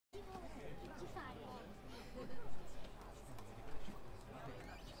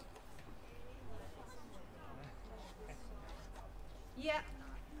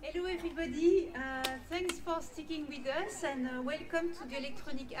everybody. Thanks for sticking with us and welcome to the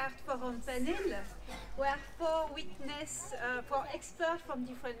Electronique Art Forum panel, where four experts from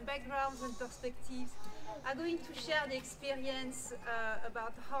different backgrounds and perspectives are going to share the experience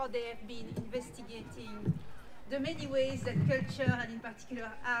about how they have been investigating the many ways that culture, and in particular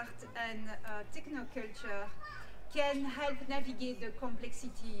art and technoculture, can help navigate the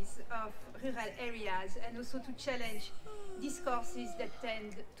complexities of rural areas and also to challenge discourses that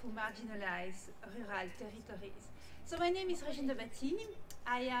tend to marginalize rural territories. So my name is Régine Debatty.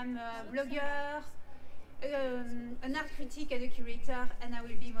 I am a blogger, an art critic and a curator, and I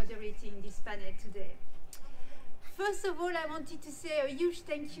will be moderating this panel today. First of all, I wanted to say a huge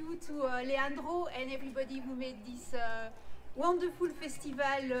thank you to Leandro and everybody who made this wonderful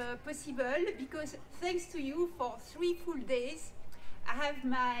festival possible, because thanks to you for 3 full days, I have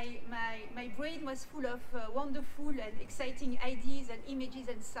my brain was full of wonderful and exciting ideas and images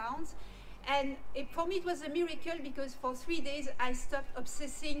and sounds, and for me it was a miracle, because for 3 days I stopped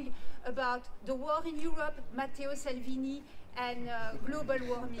obsessing about the war in Europe, Matteo Salvini, and global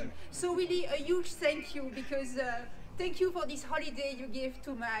warming. So really a huge thank you, because thank you for this holiday you gave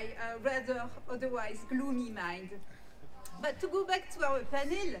to my rather otherwise gloomy mind. But to go back to our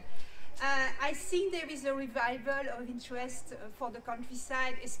panel, I think there is a revival of interest for the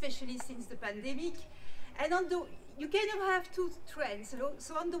countryside, especially since the pandemic. And you kind of have 2 trends.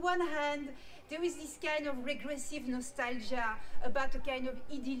 So on the one hand, there is this kind of regressive nostalgia about a kind of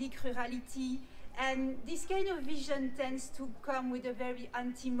idyllic rurality, and this kind of vision tends to come with a very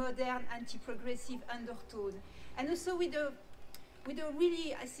anti-modern, anti-progressive undertone, and also with a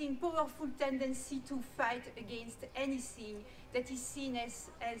really, I think, powerful tendency to fight against anything that is seen as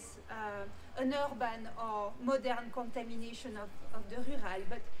an urban or modern contamination of the rural.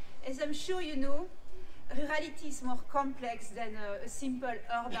 But as I'm sure you know, rurality is more complex than a simple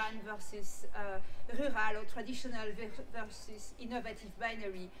urban versus rural, or traditional versus innovative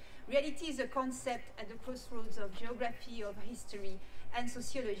binary. Reality is a concept at the crossroads of geography, of history, and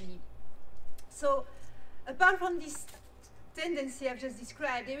sociology. So apart from this tendency I've just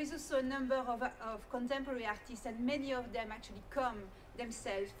described, there is also a number of contemporary artists, and many of them actually come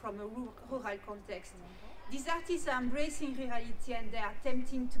themselves from a rural context. These artists are embracing rurality, and they are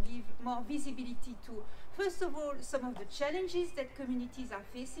attempting to give more visibility to, first of all, some of the challenges that communities are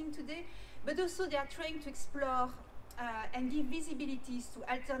facing today, but also they are trying to explore and give visibilities to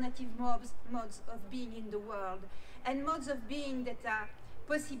alternative modes of being in the world, and modes of being that are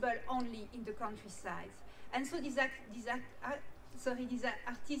possible only in the countryside. And so these artists are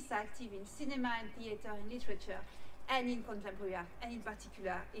active in cinema and theater and literature, and in contemporary art, and in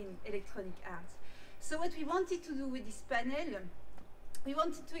particular in electronic art. So what we wanted to do with this panel, we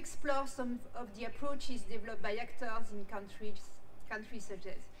wanted to explore some of the approaches developed by actors in countries such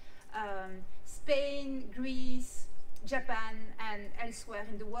as Spain, Greece, Japan, and elsewhere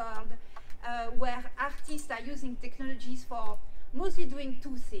in the world, where artists are using technologies for mostly doing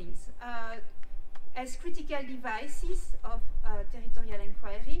 2 things. As critical devices of territorial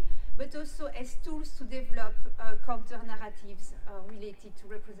inquiry, but also as tools to develop counter-narratives related to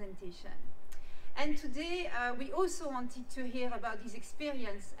representation. And today, we also wanted to hear about this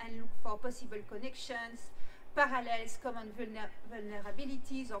experience and look for possible connections, parallels, common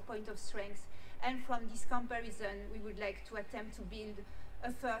vulnerabilities, or point of strength. And from this comparison, we would like to attempt to build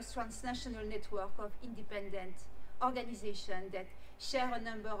a first transnational network of independent organizations that share a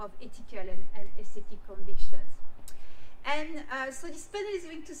number of ethical and aesthetic convictions. And so this panel is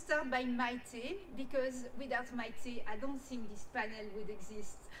going to start by Maite, because without Maite, I don't think this panel would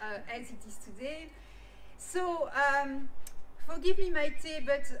exist as it is today. So forgive me, Maite,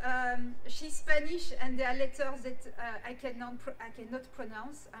 but she's Spanish, and there are letters that I cannot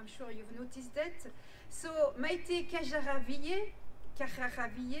pronounce. I'm sure you've noticed that. So Maite Cajaraville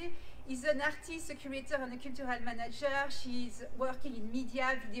is an artist, a curator, and a cultural manager. She's working in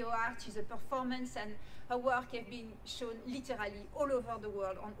media, video art. She's a performance, and her work has been shown literally all over the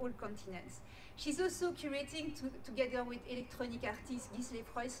world, on all continents. She's also curating, together with electronic artist Gisle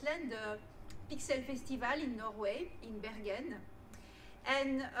Freusland, the Pixel Festival in Norway, in Bergen.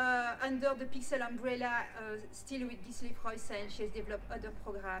 And under the Pixel umbrella, still with Gisle Freusland, she has developed other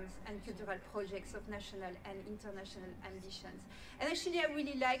programs and cultural projects of national and international ambitions. And actually, I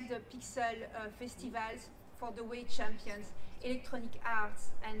really like the Pixel festivals for the way it champions electronic arts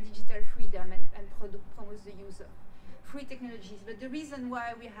and digital freedom, and promotes the use of free technologies. But the reason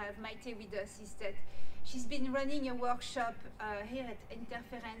why we have Maite with us is that she's been running a workshop here at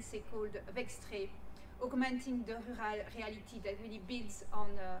Interferenze called VEXTRE, augmenting the rural reality, that really builds on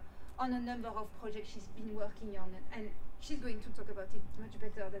a number of projects she's been working on. And she's going to talk about it much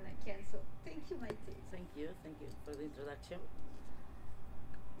better than I can. So thank you, Maite. Thank you for the introduction.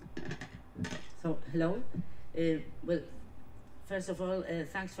 So, hello. Well, first of all,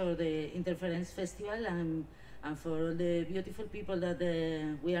 thanks for the Interferenze Festival and for all the beautiful people that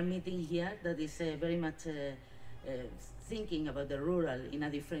we are meeting here, that is very much thinking about the rural in a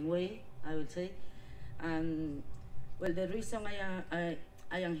different way, I would say. And, well, the reason I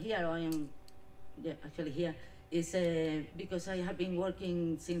am here, or I am actually here, is because I have been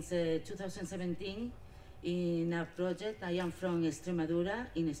working since 2017 in a project. I am from Extremadura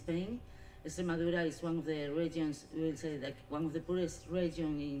in Spain. Extremadura is one of the regions, we will say, like one of the poorest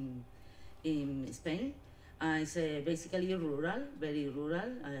regions in Spain. It's basically rural, very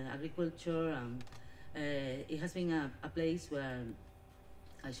rural, agriculture, and it has been a place where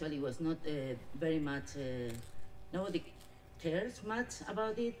actually was not very much, nobody cares much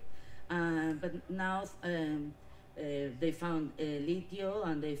about it, but now they found lithium,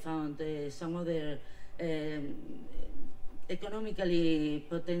 and they found some other economically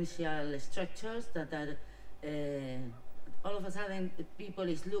potential structures that are all of a sudden people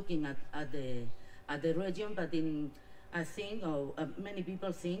is looking at the region, but I think, or many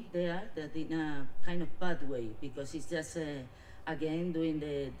people think they are that in a kind of bad way, because it's just again doing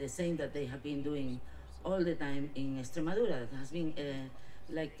the same that they have been doing all the time in Extremadura. It has been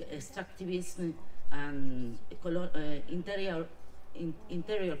like extractivism and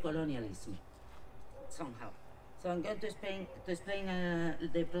interior colonialism somehow. So I'm going to explain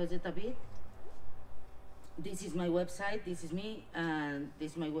the project a bit. This is my website, this is me, and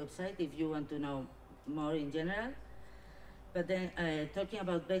this is my website if you want to know more in general. But then talking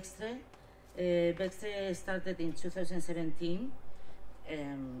about VEXTRE, VEXTRE started in 2017.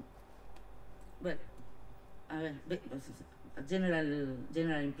 Well, a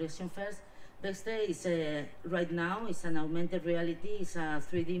general impression first. VEXTRE is right now it's an augmented reality. It's a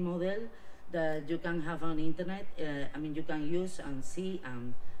 3D model that you can have on internet. I mean, you can use and see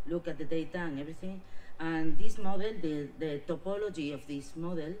and look at the data and everything. And this model, the topology of this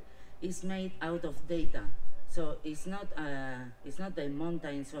model, is made out of data. So it's not the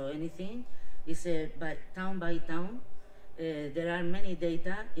mountains or anything. It's by town. There are many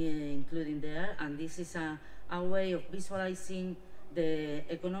data including there, and this is a way of visualizing the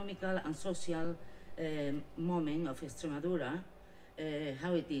economical and social moment of Extremadura,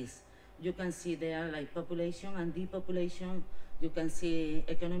 how it is. You can see there like population and depopulation. You can see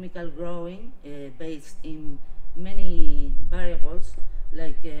economical growing based in many variables,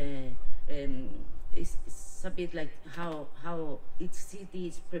 like it's a bit like how each city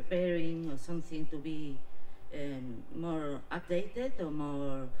is preparing or something to be more updated or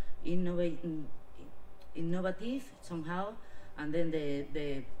more innovative somehow, and then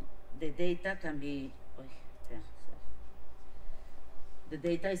the data can be. The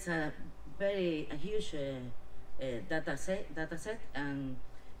data is a huge data set, and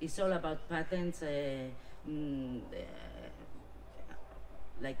it's all about patents,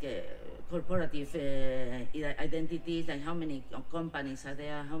 like corporative identities, like how many companies are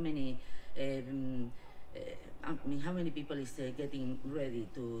there, how many I mean, how many people is getting ready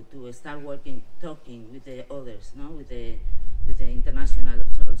to start talking with the others, no, with the international,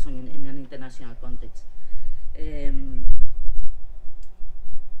 also in an international context. I'm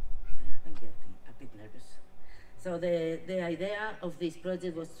getting a bit nervous. So the idea of this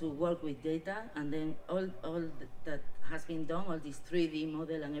project was to work with data, and then all that has been done, all this 3D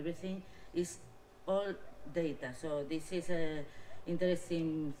model and everything, is all data. So this is a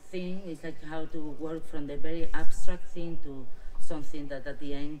interesting thing. It's like how to work from the very abstract thing to something that at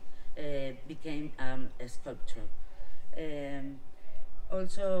the end became a sculpture.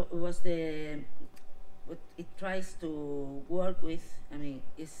 Also was what it tries to work with, I mean,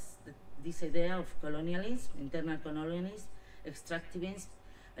 is this idea of colonialism, internal colonialism, extractivism,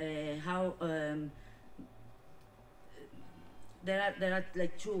 how there are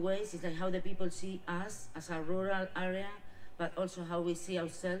like two ways. It's like how the people see us as a rural area, but also how we see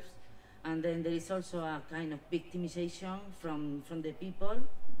ourselves. And then there is also a kind of victimization from the people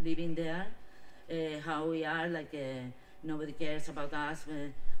living there, how we are like nobody cares about us,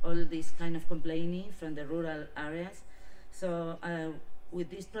 all this kind of complaining from the rural areas. So with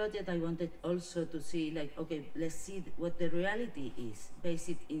this project, I wanted also to see, like, okay, let's see what the reality is, based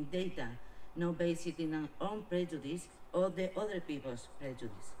it in data, not based it in our own prejudice or the other people's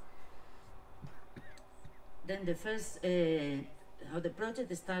prejudice. Then the first, how the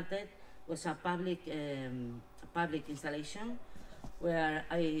project started was a public installation where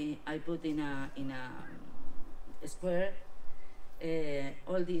I put in a square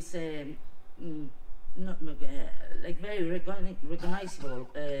all these not, like very recognizable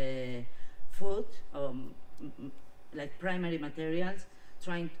food, like primary materials,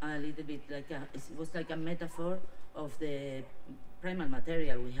 trying a little bit like it was like a metaphor of the primal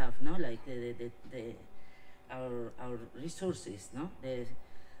material we have, no, like our resources, no,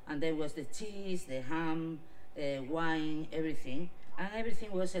 and there was the cheese, the ham, wine, everything, and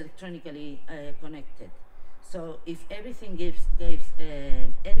everything was electronically connected. So if everything gives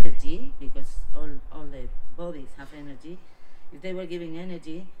energy, because all the bodies have energy, if they were giving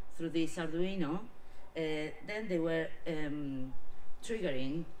energy through this Arduino, then they were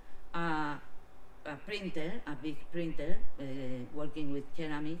triggering a printer, a big printer, working with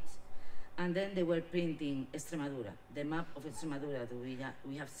ceramics, and then they were printing Extremadura, the map of Extremadura that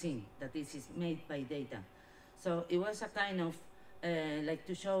we have seen, that this is made by data. So it was a kind of, like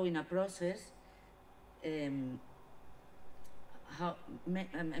to show in a process, how,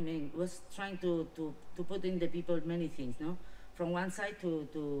 I mean, was trying to put in the people many things, no? From one side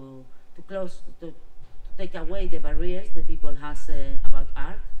to close, to take away the barriers the people has about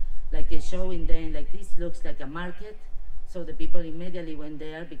art, like showing them, like this looks like a market, so the people immediately went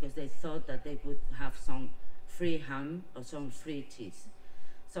there because they thought that they could have some free ham or some free cheese.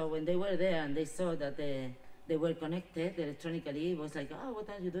 So when they were there and they saw that they were connected electronically, it was like, oh, what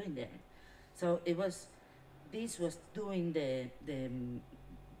are you doing there? So it was, this was doing the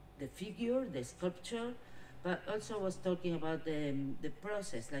figure, the sculpture, but also was talking about the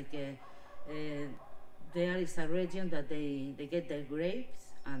process, like there is a region that they get their grapes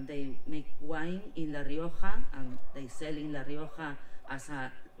and they make wine in La Rioja, and they sell in La Rioja as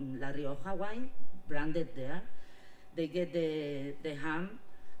a La Rioja wine, branded there. They get the ham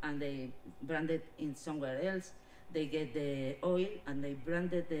and they brand it in somewhere else. They get the oil and they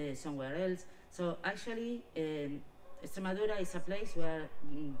brand it somewhere else. So actually, Extremadura is a place where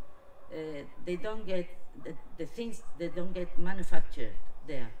they don't get the things, they don't get manufactured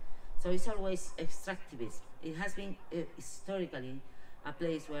there. So it's always extractivism. It has been historically a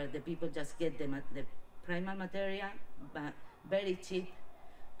place where the people just get the primal material, but very cheap,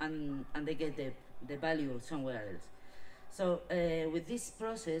 and they get the value somewhere else. So with this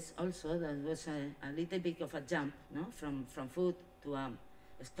process also, that was a little bit of a jump, no, from food to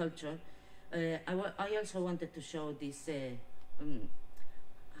sculpture. I also wanted to show this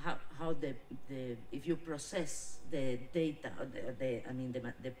how if you process the data,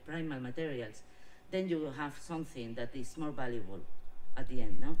 the primal materials, then you will have something that is more valuable at the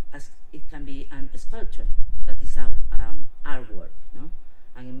end, no? As it can be a sculpture that is artwork, no?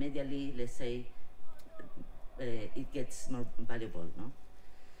 And immediately, let's say, it gets more valuable, no?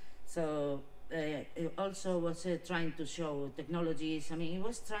 So it also was trying to show technologies. I mean, it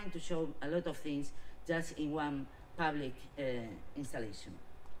was trying to show a lot of things just in one public installation.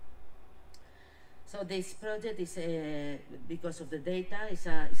 So this project is, because of the data, it's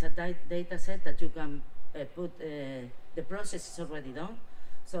a data set that you can put, the process is already done.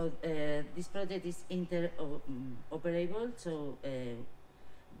 So this project is interoperable, so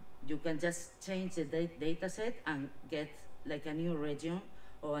you can just change the data set and get like a new region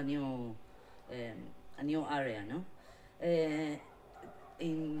or a new area, no?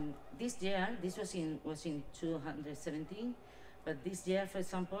 In this year, this was in 2017, but this year, for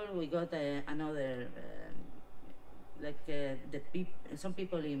example, we got another, some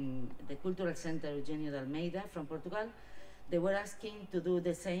people in the Cultural Center Eugenio de Almeida from Portugal, they were asking to do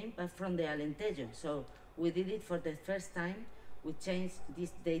the same, but from the Alentejo. So we did it for the first time. We changed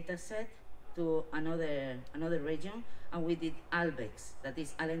this data set to another region, and we did Albex, that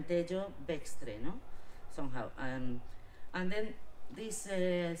is Alentejo VEXTRE, no? Somehow. And then this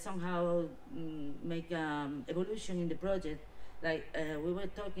somehow make evolution in the project. Like we were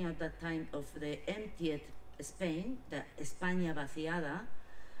talking at that time of the emptied Spain, the España vaciada,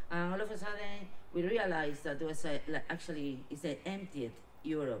 and all of a sudden we realized that it was actually it's the emptied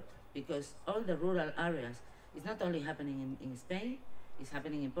Europe, because all the rural areas, it's not only happening in Spain, it's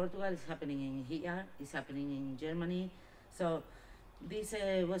happening in Portugal, it's happening in here, it's happening in Germany. So this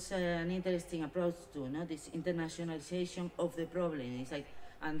was an interesting approach to, no, this internationalization of the problem. It's like,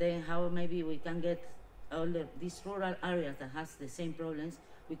 and then how maybe we can get all these rural areas that has the same problems,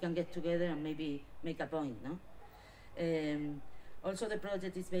 we can get together and maybe make a point, no? Also, the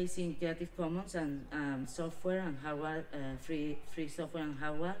project is based in Creative Commons and software and hardware, free software and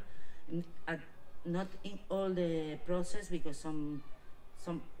hardware. Not in all the process, because some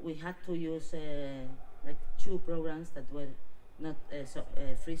we had to use like 2 programs that were not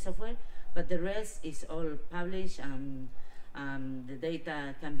free software, but the rest is all published, and the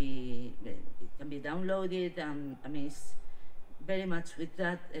data can be downloaded, and I mean it's very much with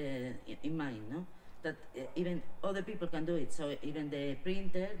that in mind, no? that even other people can do it. So even the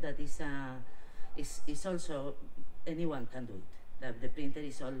printer that is also, anyone can do it. The printer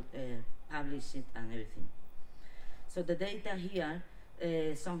is all published and everything. So the data here,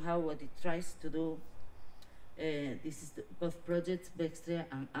 somehow what it tries to do, this is both projects, VEXTRE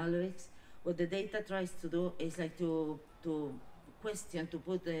and Alvex. What the data tries to do is like to question, to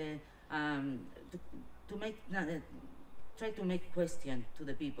put, to make, try to make question to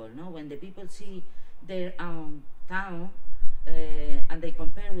the people, no? When the people see their own town, and they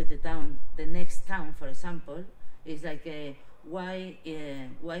compare with the town, the next town, for example, is like, why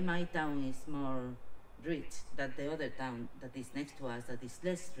my town is more rich than the other town that is next to us that is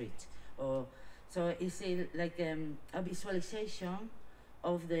less rich, or so it's like a visualization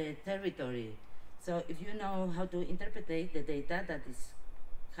of the territory. So if you know how to interpret the data, that is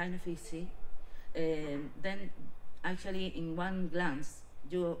kind of easy, then actually in one glance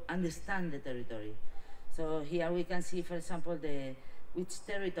you understand the territory. So here we can see, for example, which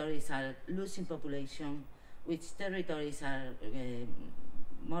territories are losing population, which territories are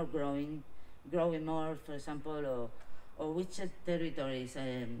more growing more, for example, or which territories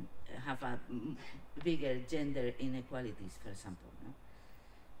have a bigger gender inequalities, for example. No?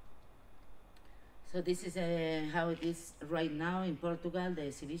 So this is how it is right now in Portugal, the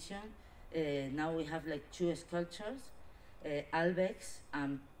exhibition. Now we have like 2 sculptures, Alvex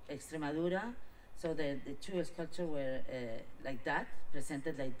and Extremadura. So the 2 sculptures were like that,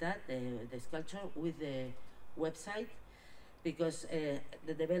 presented like that, the sculpture with the website, because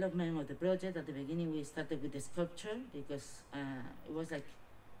the development of the project, at the beginning we started with the sculpture, because it was like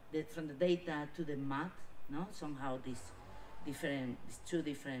from the data to the map, no? Somehow these 2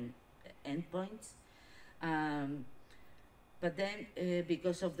 different endpoints. But then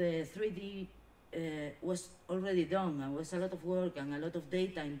because of the 3D was already done, and was a lot of work and a lot of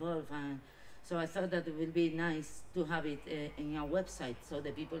data involved, and so I thought that it would be nice to have it in our website, so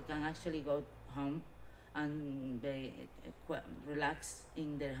the people can actually go home and they relax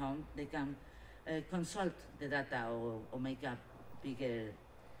in their home. They can consult the data or make a bigger,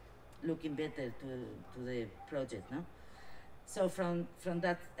 looking better to the project, no? So from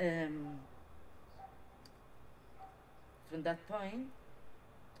that point,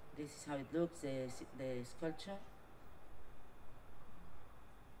 this is how it looks, the sculpture.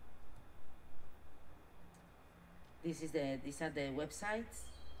 These are the websites.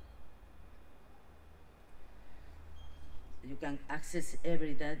 You can access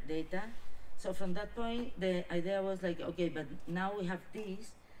every data. So from that point, the idea was like, okay, but now we have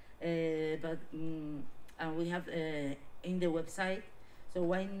this, and we have in the website. So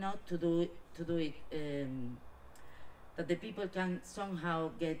why not to do it that the people can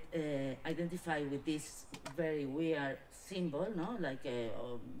somehow get identified with this very weird symbol, no? Like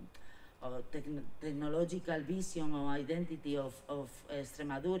or technological vision or identity of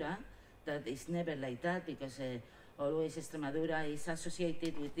Extremadura, that is never like that, because always Extremadura is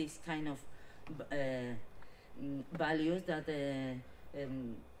associated with this kind of values that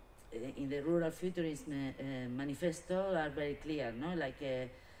in the Rural Futurism manifesto are very clear, no? Like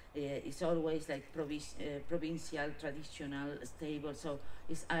it's always like provincial, traditional, stable. So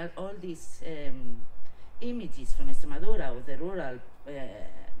it's all these images from Extremadura or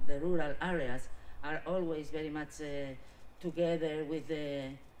the rural areas are always very much together with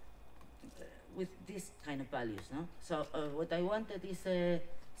this kind of values, no? So what I wanted is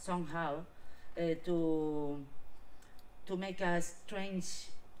somehow to make a strange,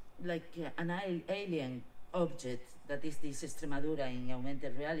 like an alien object that is this Extremadura in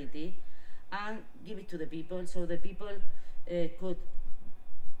augmented reality, and give it to the people, so the people could,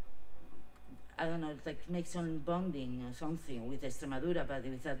 I don't know, like make some bonding or something with Extremadura, but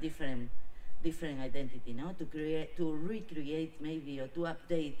with a different identity, no? To recreate maybe, or to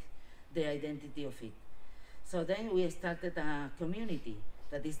update the identity of it. So then we started a community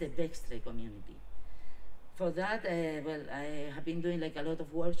that is the VEXTRE community. For that, well, I have been doing like a lot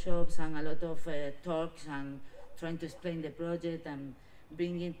of workshops and a lot of talks and trying to explain the project and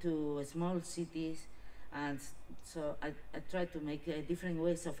bring it to small cities. And so I try to make different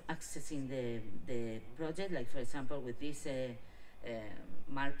ways of accessing the project, like for example with this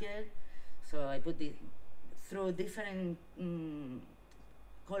marker. So I put it through different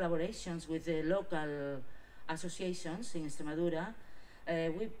collaborations with the local associations in Extremadura.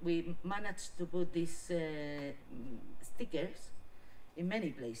 We managed to put these stickers in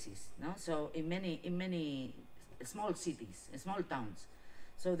many places, no? So in many small cities, small towns.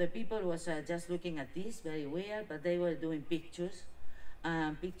 So the people was just looking at this, very weird, but they were doing pictures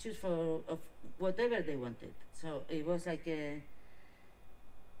of whatever they wanted. So it was like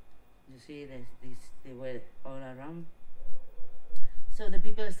You see, they were all around. So the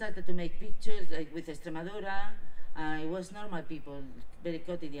people started to make pictures, like with Extremadura. It was normal people, very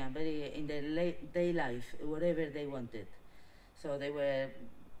quotidian, very in their day life, whatever they wanted. So they were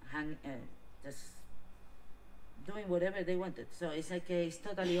just doing whatever they wanted. So it's like it's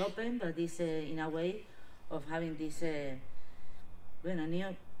totally open, but it's in a way of having this,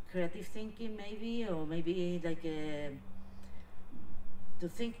 new creative thinking, maybe, or maybe like to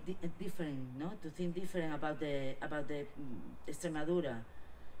think different, no? To think different about the Extremadura,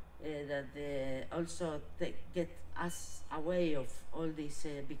 that also get us away of all this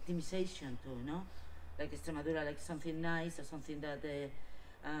victimization too, no? Like Extremadura, like something nice or something that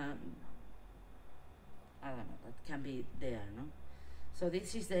I don't know, that can be there, no? So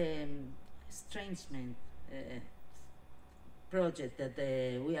this is the estrangement project that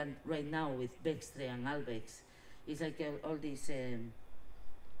we are right now with VEXTRE and Albex. It's like all this.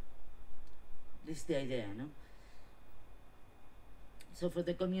 This is the idea, no? So for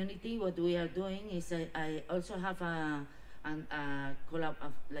the community, what we are doing is I also have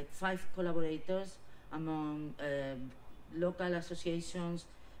like 5 collaborators among local associations,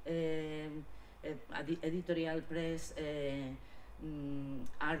 editorial press,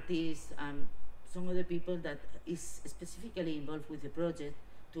 artists, and some other people that is specifically involved with the project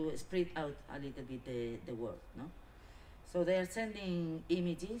to spread out a little bit the work, no? So they are sending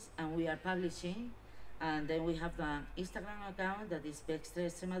images and we are publishing, and then we have an Instagram account that is VEXTRE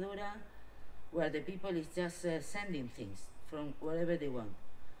Extremadura, where the people is just sending things from wherever they want.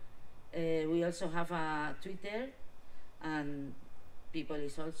 We also have a Twitter, and people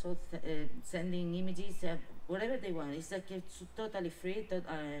is also sending images, whatever they want. It's like it's totally free,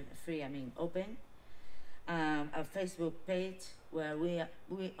 I mean open. A Facebook page where we are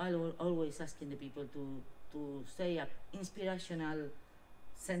always asking the people to say an inspirational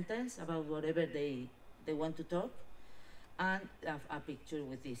sentence about whatever they want to talk, and a picture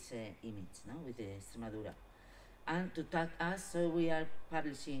with this image, no, with the Extremadura, and to tag us, so we are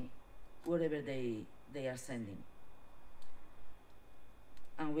publishing whatever they are sending.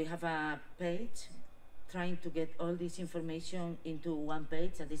 And we have a page trying to get all this information into one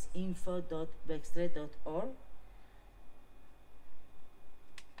page, that is info.vextre.org.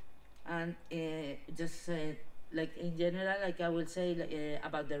 And just like in general, like I will say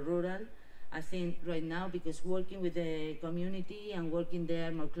about the rural, I think right now, because working with the community and working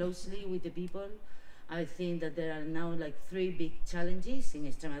there more closely with the people, I think that there are now like 3 big challenges in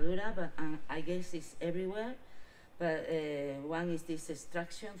Extremadura, but I guess it's everywhere. But one is this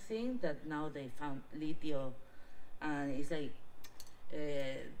extraction thing, that now they found lithium, and it's like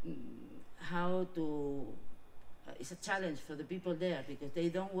how to, it's a challenge for the people there, because they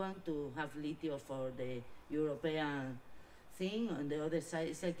don't want to have lithium for the European thing. On the other side,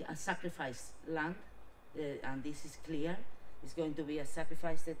 it's like a sacrificed land, and this is clear. It's going to be a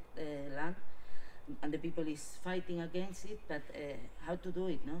sacrificed land, and the people is fighting against it, but how to do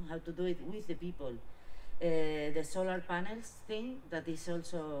it, no? How to do it with the people. The solar panels thing, that is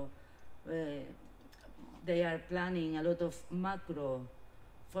also, they are planning a lot of macro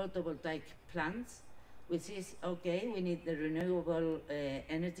photovoltaic plants, which is okay, we need the renewable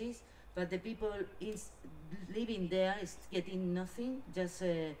energies, but the people is living there is getting nothing, just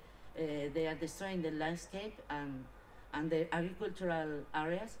they are destroying the landscape and the agricultural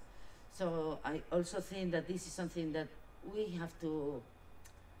areas. So I also think that this is something that we have to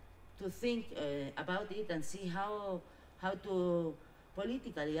think about it and see how to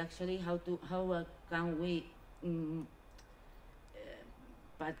politically, actually, how can we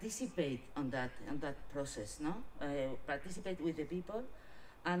participate on that process, no? Participate with the people.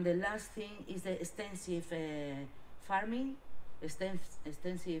 And the last thing is the extensive farming,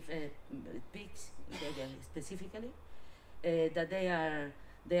 extensive pigs specifically, that they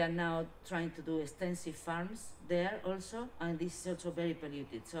are now trying to do extensive farms there also, and this is also very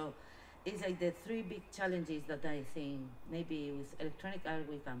polluted. So it's like the 3 big challenges that I think maybe with electronic art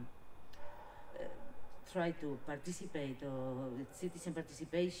we can try to participate, or with citizen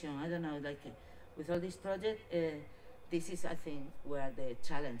participation, I don't know, like with all this project, this is, I think, where the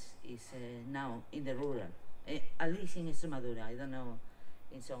challenge is now in the rural, at least in Extremadura. I don't know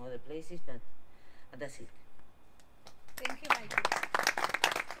in some other places, but that's it. Thank you, Maite.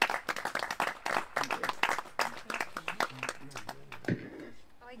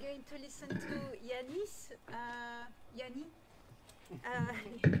 We're going to listen to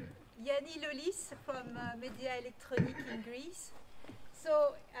Yanni Lolis from Medea Electronique in Greece.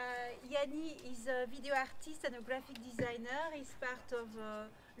 So Yanni is a video artist and a graphic designer. He's part of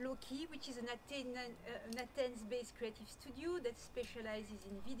Loki, which is an Athens-based creative studio that specializes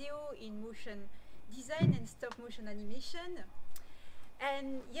in video, in motion design and stop motion animation.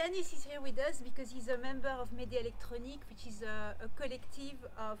 And Yanni is here with us because he's a member of Medea Electronique, which is a collective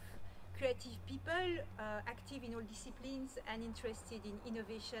of creative people active in all disciplines and interested in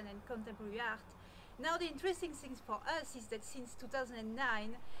innovation and contemporary art. Now the interesting thing for us is that since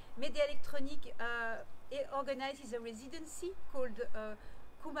 2009, Medea Electronique organizes a residency called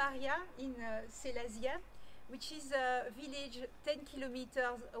Kumaria in Sellasia, which is a village 10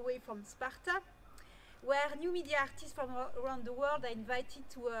 kilometers away from Sparta, where new media artists from around the world are invited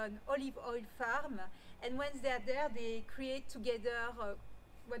to an olive oil farm, and once they are there, they create together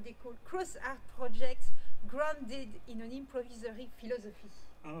what they call cross-art projects grounded in an improvisory philosophy.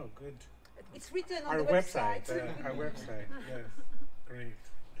 Oh, good. It's written on our the website. Our website, yes. Great.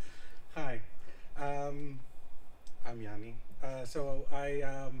 Hi, I'm Yanni. So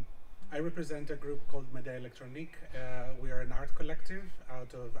I represent a group called Medea Electronique. We are an art collective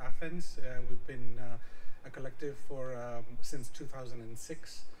out of Athens. We've been a collective for since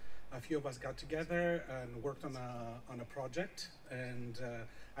 2006. A few of us got together and worked on a project, and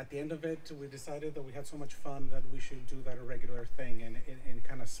at the end of it, we decided that we had so much fun that we should do that a regular thing, and it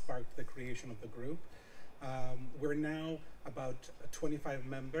kind of sparked the creation of the group. We're now about 25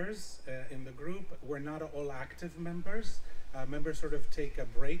 members in the group. We're not all active members. Members sort of take a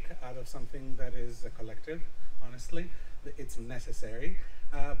break out of something that is a collective, honestly. It's necessary.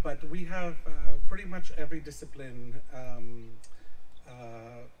 But we have pretty much every discipline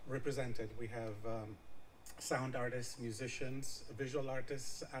represented. We have sound artists, musicians, visual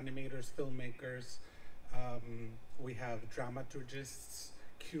artists, animators, filmmakers. We have dramaturgists,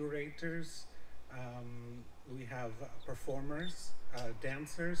 curators. We have performers,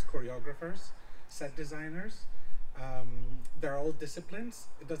 dancers, choreographers, set designers. They're all disciplines.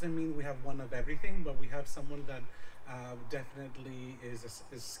 It doesn't mean we have one of everything, but we have someone that definitely is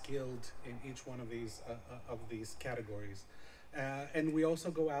skilled in each one of these categories. And we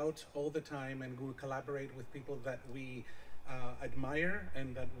also go out all the time and we collaborate with people that we admire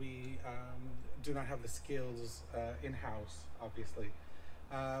and that we do not have the skills in-house, obviously.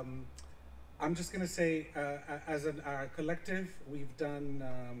 I'm just going to say, as a collective, we've done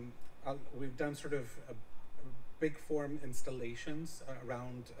sort of big form installations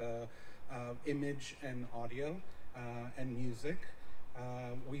around image and audio and music.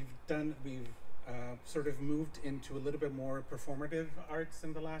 We've sort of moved into a little bit more performative arts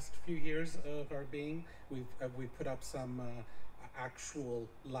in the last few years of our being. We've put up some actual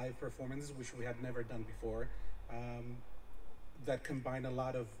live performances, which we had never done before, that combine a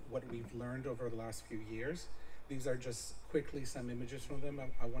lot of what we've learned over the last few years. These are just quickly some images from them.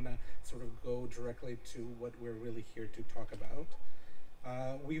 I want to sort of go directly to what we're really here to talk about.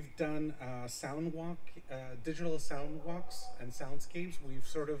 We've done digital sound walks and soundscapes. We've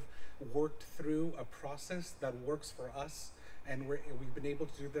sort of worked through a process that works for us, and we've been able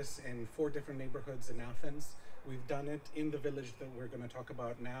to do this in 4 different neighborhoods in Athens. We've done it in the village that we're going to talk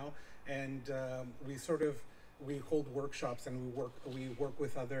about now, and we hold workshops and we work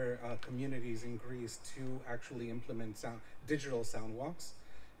with other communities in Greece to actually implement digital sound walks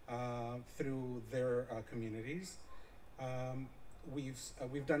through their communities.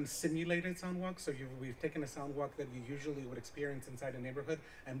 We've done simulated sound walks, so we've taken a sound walk that you usually would experience inside a neighborhood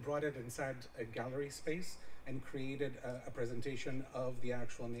and brought it inside a gallery space and created a presentation of the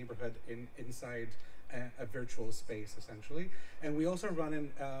actual neighborhood inside a virtual space, essentially. And we also run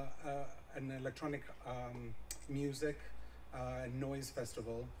an electronic music noise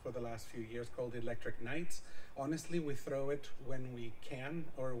festival for the last few years called Electric Nights. Honestly, we throw it when we can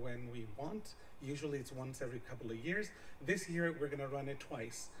or when we want. Usually it's once every couple of years. This year we're going to run it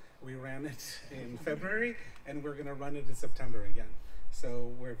twice. We ran it in February and we're going to run it in September again.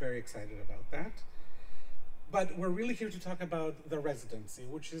 So we're very excited about that. But we're really here to talk about the residency,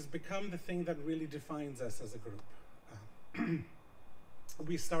 which has become the thing that really defines us as a group.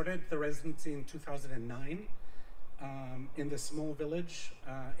 We started the residency in 2009 in this small village,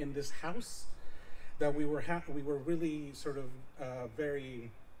 in this house that we were really sort of very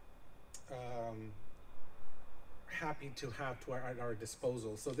happy to have at our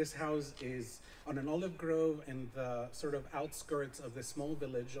disposal. So this house is on an olive grove in the sort of outskirts of this small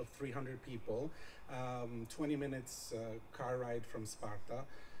village of 300 people, 20 minutes car ride from Sparta.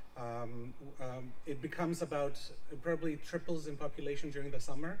 It becomes probably triples in population during the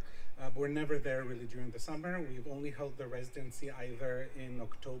summer. We're never there really during the summer. We've only held the residency either in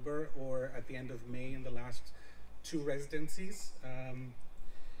October or at the end of May in the last 2 residencies.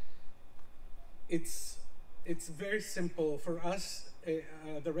 It's very simple for us.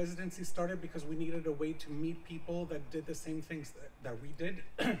 the residency started because we needed a way to meet people that did the same things that we did.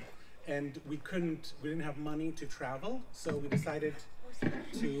 And we didn't have money to travel, so we decided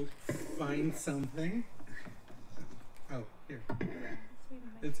to find something. Oh, here.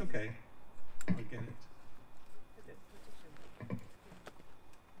 It's okay. I'll get it.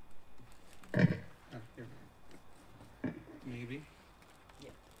 Oh, here. Maybe.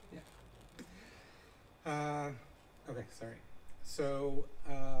 Yeah. Okay, sorry. So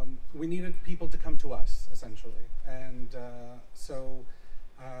we needed people to come to us, essentially, and so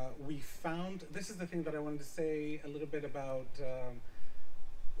we found. This is the thing that I wanted to say a little bit about.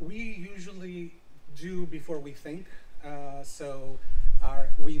 We usually do before we think. So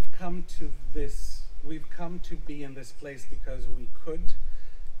we've come to be in this place because we could.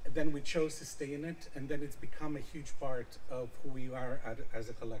 Then we chose to stay in it, and then it's become a huge part of who we are as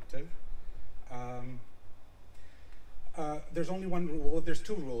a collective. There's only one rule. There's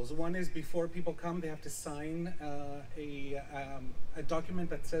two rules. One is before people come, they have to sign a document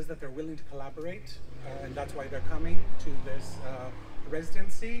that says that they're willing to collaborate, and that's why they're coming to this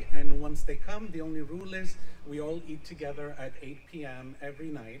residency. And once they come, the only rule is we all eat together at 8 p.m. every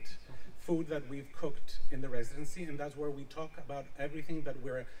night, food that we've cooked in the residency, and that's where we talk about everything that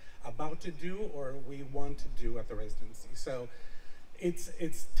we're about to do or we want to do at the residency. So it's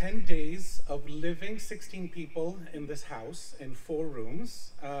 10 days of living 16 people in this house in 4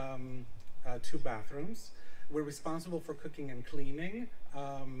 rooms, 2 bathrooms. We're responsible for cooking and cleaning.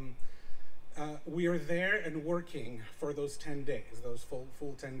 We are there and working for those 10 days, those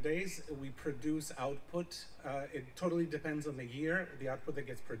full 10 days. We produce output. It totally depends on the year, the output that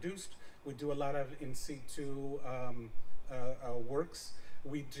gets produced. We do a lot of in situ works.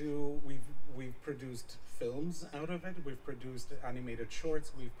 We've produced films out of it. We've produced animated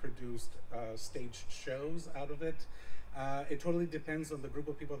shorts. We've produced staged shows out of it. It totally depends on the group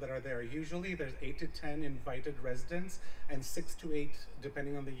of people that are there. Usually there's 8 to 10 invited residents and 6 to 8,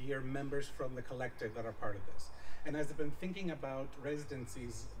 depending on the year, members from the collective that are part of this. And as I've been thinking about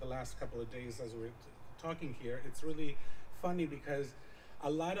residencies the last couple of days as we're talking here, it's really funny because a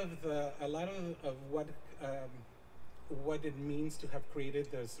lot of what it means to have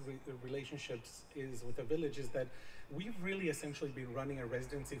created those relationships is with the village is that we've really essentially been running a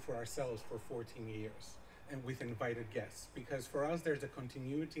residency for ourselves for 14 years and with invited guests, because for us there's a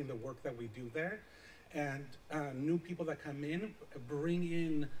continuity in the work that we do there, and new people that come in bring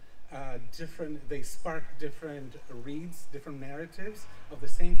in they spark different reads, different narratives of the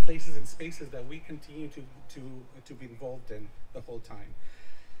same places and spaces that we continue to be involved in the whole time.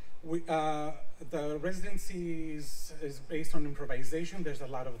 The residencies is based on improvisation. There's a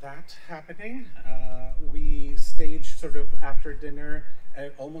lot of that happening. We stage sort of after dinner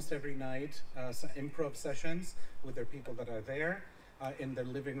almost every night improv sessions with the people that are there in the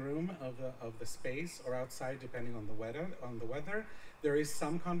living room of the space or outside, depending on the weather. There is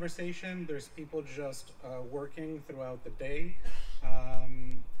some conversation. There's people just working throughout the day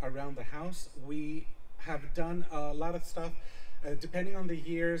around the house. We have done a lot of stuff. Depending on the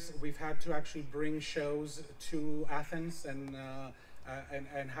years, we've had to actually bring shows to Athens and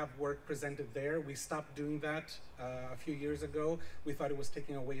have work presented there. We stopped doing that a few years ago. We thought it was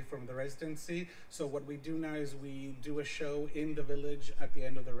taking away from the residency. So what we do now is we do a show in the village at the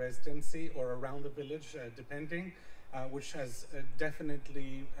end of the residency or around the village, depending, which has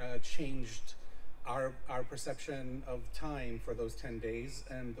definitely changed our perception of time for those 10 days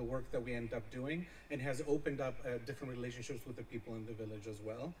and the work that we end up doing, and has opened up different relationships with the people in the village as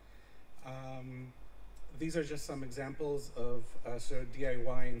well. These are just some examples of sort of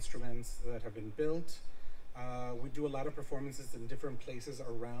DIY instruments that have been built. We do a lot of performances in different places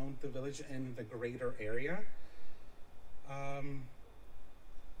around the village and the greater area.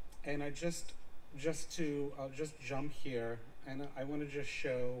 And I'll just jump here, and I want to just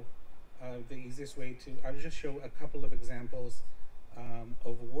show the easiest way to, I'll just show a couple of examples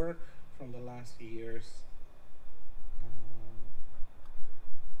of work from the last years.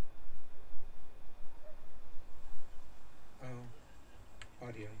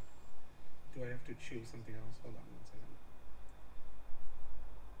 Audio. Do I have to choose something else? Hold on 1 second.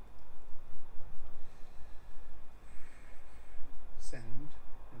 Sound.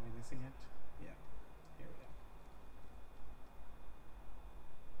 Am I missing it? Yeah. Here we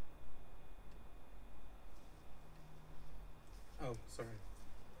go. Oh, sorry.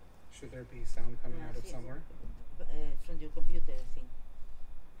 Should there be sound coming out of somewhere? From your computer, I think.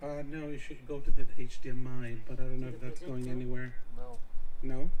 No, you should go to the HDMI, but I don't know if that's going anywhere. No.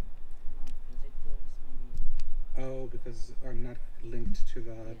 No? No, projectors maybe. Oh, because I'm not linked to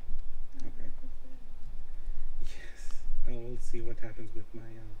that. Yeah. Okay. Yes. we'll see what happens with my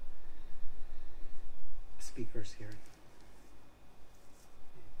speakers here.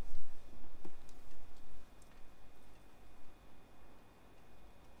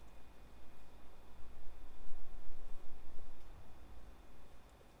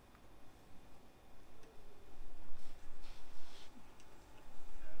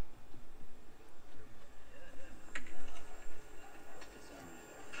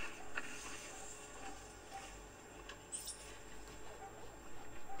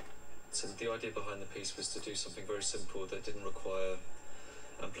 So the idea behind the piece was to do something very simple that didn't require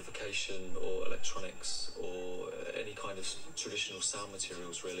amplification or electronics or any kind of traditional sound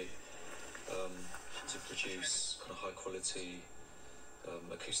materials really, to produce kind of high quality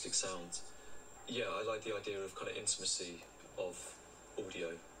acoustic sound. Yeah, I like the idea of kind of intimacy of audio,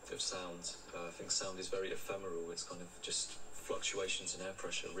 of sound. I think sound is very ephemeral. It's kind of just fluctuations in air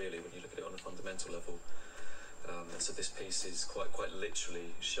pressure really when you look at it on a fundamental level. And so this piece is quite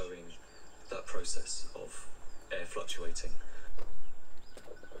literally showing that process of air fluctuating.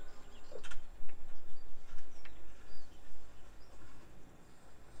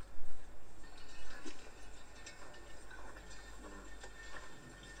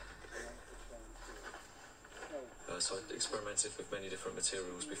 So I experimented with many different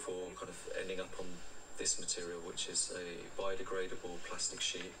materials before kind of ending up on this material, which is a biodegradable plastic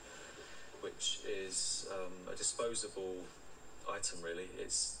sheet, which is a disposable item really.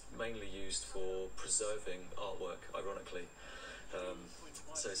 It's mainly used for preserving artwork, ironically.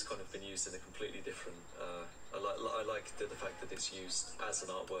 So it's kind of been used in a completely different, I like the fact that it's used as an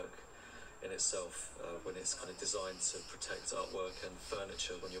artwork in itself, when it's kind of designed to protect artwork and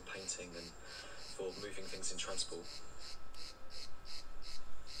furniture when you're painting and for moving things in transport.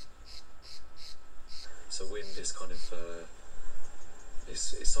 So wind is kind of,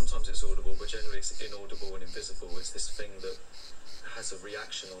 sometimes it's audible, but generally it's inaudible and invisible. It's this thing that has a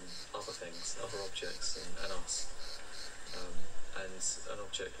reaction on other things, other objects and us. And an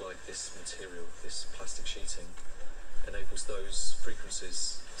object like this material, this plastic sheeting, enables those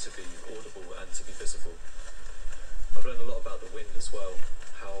frequencies to be audible and to be visible. I've learned a lot about the wind as well,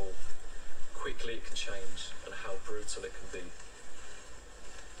 how quickly it can change and how brutal it can be.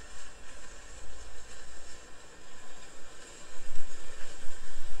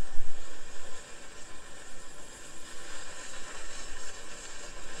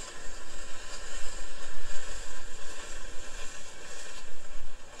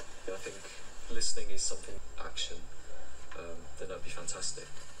 I think listening is something, action, then that'd be fantastic.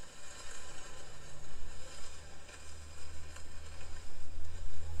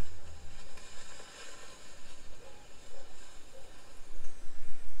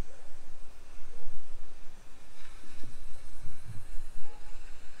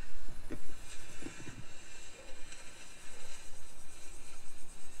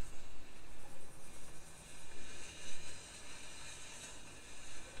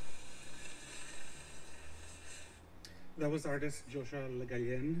 That was artist Joshua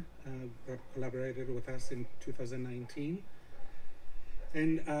Legalien that collaborated with us in 2019.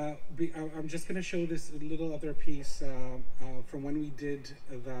 And I'm just going to show this little other piece from when we did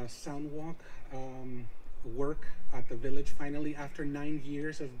the sound walk work at the village. Finally, after 9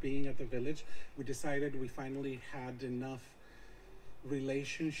 years of being at the village, we decided we finally had enough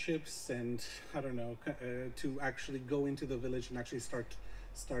relationships and, I don't know, to actually go into the village and actually start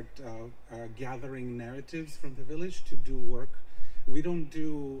gathering narratives from the village to do work. We don't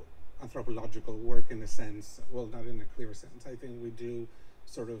do anthropological work in a sense, well, not in a clear sense. I think we do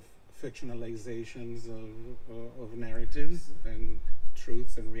sort of fictionalizations of narratives and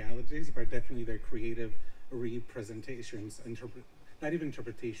truths and realities, but definitely they're creative representations, not even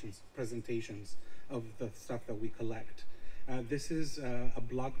interpretations, presentations of the stuff that we collect. This is a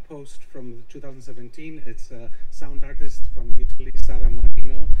blog post from 2017. It's a sound artist from Italy,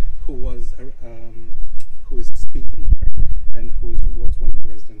 Martino, who is speaking here and who was one of the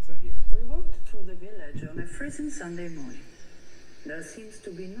residents that year. We walked through the village on a freezing Sunday morning. There seems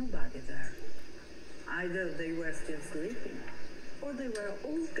to be nobody there. Either they were still sleeping, or they were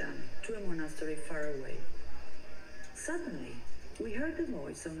all gone to a monastery far away. Suddenly, we heard a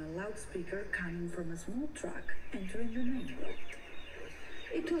voice on a loudspeaker coming from a small truck entering the main road.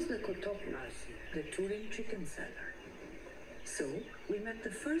 It was the technocultures, the touring chicken seller. So, we met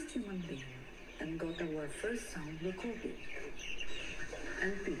the first human being and got our first sound recorded.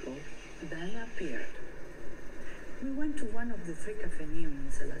 And people then appeared. We went to one of the 3 café neon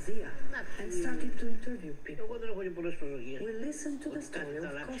in Salazia and started to interview people. We listened to the story of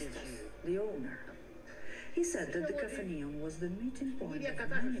Costas, the owner. He said that the Café Neon was the meeting point of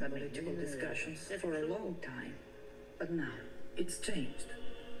many political discussions for a long time. But now it's changed.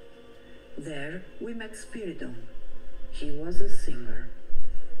 There we met Spiridon. He was a singer.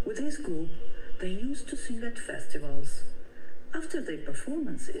 With his group, they used to sing at festivals. After their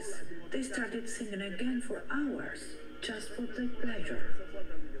performances, they started singing again for hours, just for their pleasure.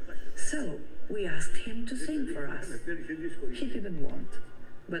 So we asked him to sing for us. He didn't want,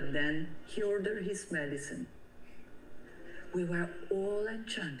 but then he ordered his medicine. We were all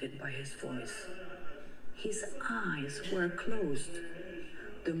enchanted by his voice. His eyes were closed.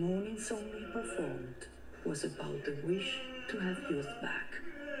 The moaning song he performed was about the wish to have youth back.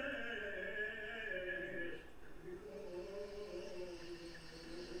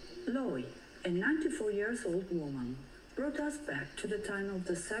 Loi, a 94-year-old woman, brought us back to the time of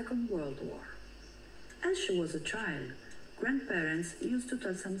the Second World War. As she was a child, grandparents used to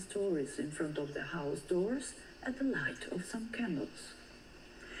tell some stories in front of the house doors at the light of some candles.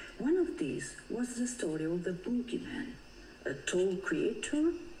 One of these was the story of the boogeyman, a tall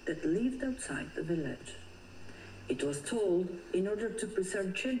creature that lived outside the village. It was told in order to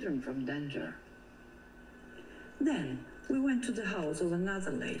preserve children from danger. Then we went to the house of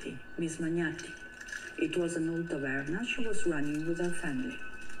another lady, Miss Magnati. It was an old taverna she was running with her family.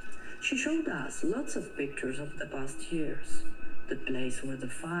 She showed us lots of pictures of the past years, the place where the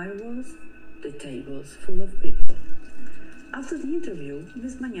fire was, the tables full of people. After the interview,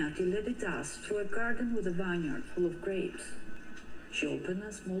 Miss Magnati led us through a garden with a vineyard full of grapes. She opened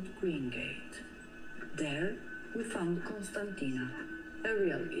a small green gate. There we found Constantina, a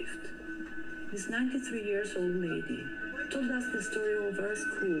real gift. This 93-year-old lady told us the story of her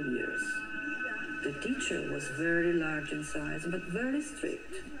school years. The teacher was very large in size, but very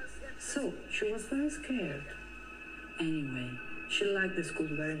strict. So she was very scared. Anyway, she liked the school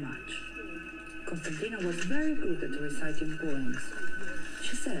very much. Constantina was very good at reciting poems.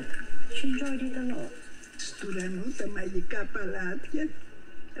 She said she enjoyed it a lot. Στουρανού τα μαγικά παλάτια,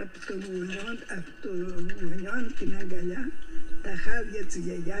 από το γονιόν την αγκαλιά, τα χάδια της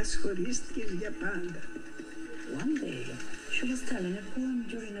γιαγιάς χωρίστηκες για πάντα. One day, she was telling a poem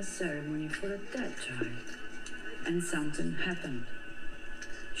during a ceremony for a dead child, and something happened.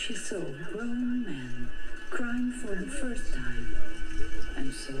 She saw a grown man crying for the first time,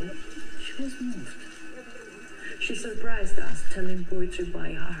 and so she was moved. She surprised us telling poetry by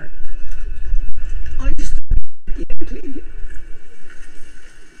heart.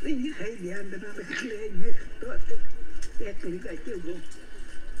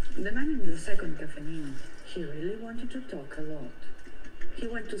 The man in the second cafeteria, he really wanted to talk a lot. He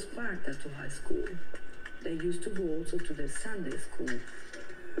went to Sparta to high school. They used to go also to the Sunday school.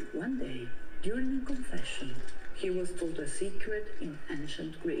 One day, during a confession, he was told a secret in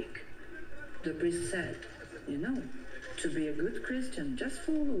ancient Greek. The priest said, "You know, to be a good Christian, just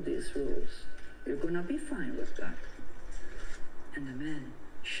follow these rules. You're gonna be fine with God." And the man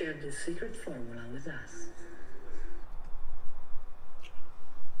shared the secret formula with us.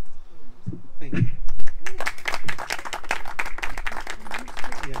 Thank you.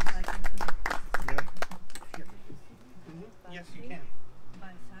 Yes. Yeah. Yes, you can.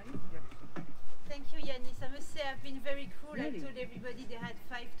 Thank you, Yanni. I must say I've been very cruel. I told everybody they had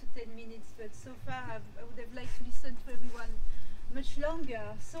 5 to 10 minutes, but so far I would have liked to listen to everyone much longer.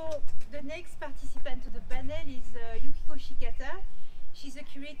 So the next participant to the panel is Yukiko Shikata. She's a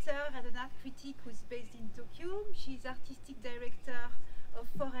curator and an art critic who's based in Tokyo. She's artistic director of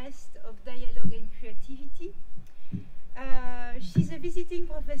Forest of Dialogue and Creativity. She's a visiting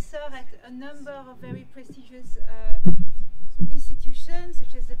professor at a number of very prestigious institutions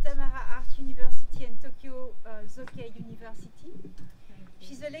such as the Tamara Art University and Tokyo Zokei University.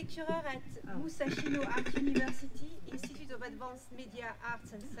 She's a lecturer at Musashino Art University, Institute of Advanced Media Arts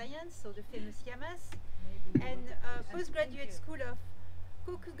and Science, so the famous YAMAS, and postgraduate school of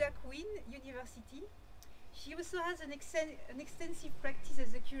Kokugakuin University. She also has an extensive practice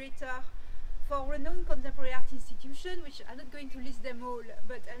as a curator for renowned contemporary art institutions, which I'm not going to list them all,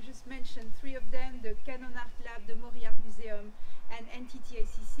 but I'll just mention 3 of them: the Canon Art Lab, the Mori Art Museum, and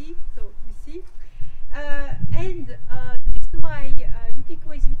NTTICC. So you see. And the reason why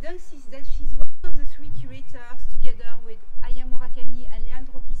Yukiko is with us is that she's one of the 3 curators, together with Aya Murakami and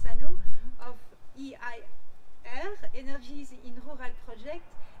Leandro Pisano, of EIR, Energies in Rural Project.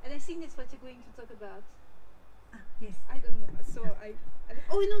 And I think that's what you're going to talk about. Yes. I don't know. So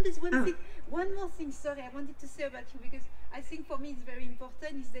oh no, there's one more thing. Sorry, I wanted to say about you, because I think for me it's very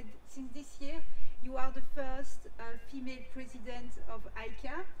important, is that since this year you are the first female president of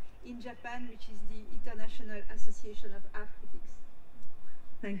ICA in Japan, which is the International Association of Art Critics.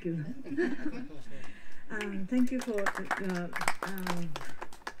 Thank you. Thank you for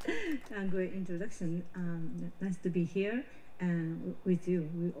Great introduction. Nice to be here with you,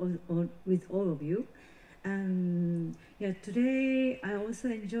 with all of you. Yeah, today I also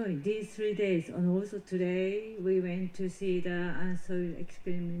enjoyed these 3 days, and also today we went to see the soil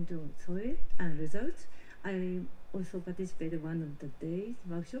experimental soil results. I also participated one of the days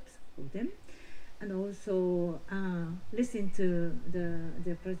workshops for them, and also listening to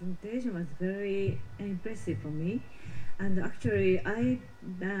the presentation was very impressive for me. And actually, I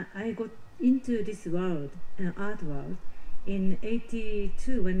got into this world, art world, in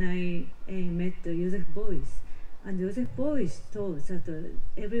 '82 when I met Joseph Beuys. And Joseph Beuys told that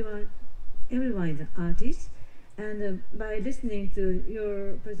everyone is an artist. And by listening to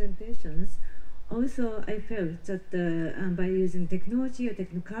your presentations, also I felt that by using technology or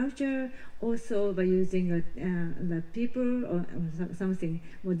technoculture, also by using the people or something,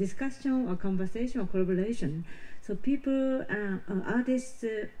 or discussion or conversation or collaboration. So people, artists,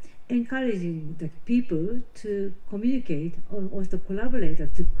 encouraging the people to communicate or also collaborate or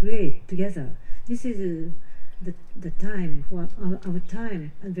to create together. This is the time for our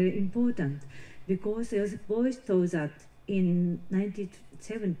time, and very important, because Joseph Beuys told that in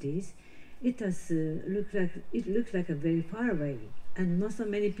 1970s it looked like a very far away, and not so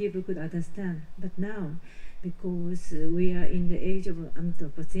many people could understand. But now, because we are in the age of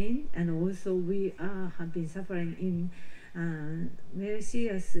Anthropocene, and also we have been suffering in very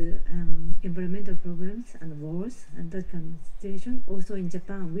serious environmental problems and wars and that kind of situation. Also in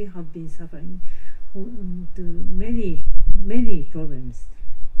Japan, we have been suffering to many problems,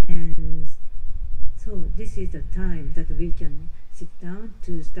 and so this is the time that we can sit down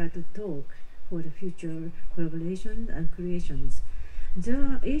to start to talk for the future collaborations and creations. There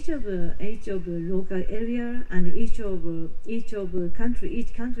are each of local area, and each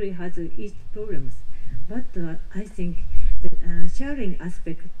country has its problems. But I think the sharing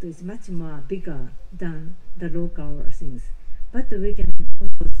aspect is much more bigger than the local things. But we can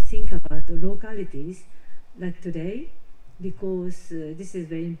also think about the localities like today, because this is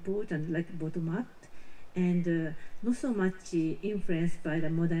very important, like bottom up, and not so much influenced by the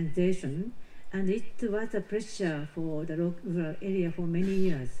modernization. And it was a pressure for the rural area for many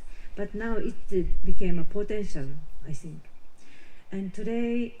years. But now it became a potential, I think. And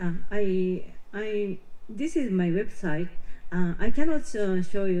today, this is my website. I cannot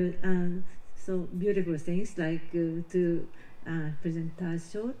show you so beautiful things like to present a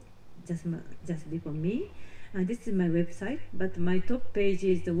short just before me. This is my website, but my top page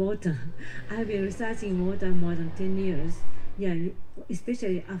is the water. I've been researching water more than 10 years. Yeah,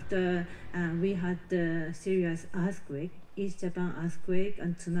 especially after we had the serious earthquake, East Japan earthquake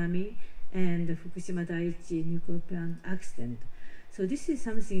and tsunami, and the Fukushima Daiichi nuclear plant accident. So this is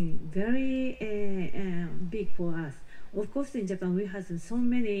something very big for us. Of course, in Japan, we had so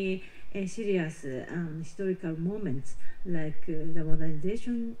many serious historical moments, like the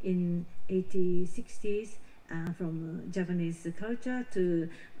modernization in 1960s, from Japanese culture to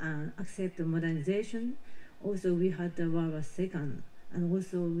accept modernization. Also, we had the World War II, and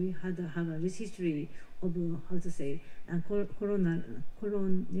also we had to have a rich history of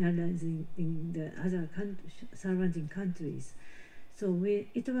colonializing in the other surrounding countries. So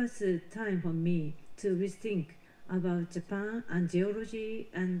it was time for me to rethink about Japan and geology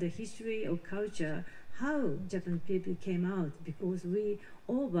and the history of culture, how Japanese people came out, because we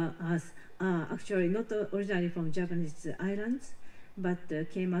all of us are actually not originally from Japanese islands, but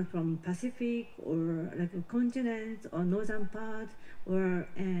came out from Pacific or like a continent or northern part or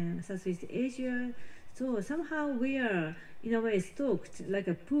Southeast Asia. So somehow we are in a way stoked like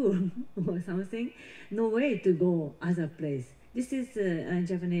a pool or something, no way to go other place. This is a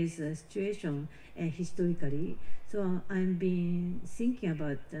Japanese situation historically. So I've been thinking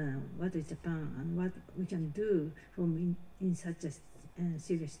about what is Japan and what we can do from in such a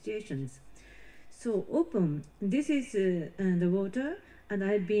serious situations. So open, this is the water, and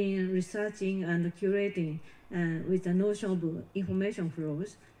I've been researching and curating with the notion of information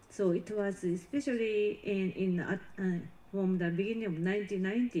flows. So it was especially from the beginning of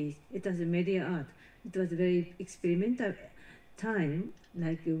 1990s, it was a Medea art. It was a very experimental time,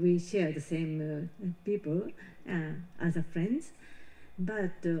 like we share the same people as a friends.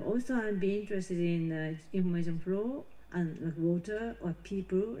 But also I've been interested in information flow and like water or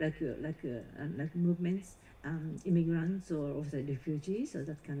people, like movements, immigrants or also refugees or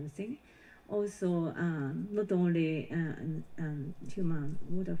that kind of thing. Also, not only human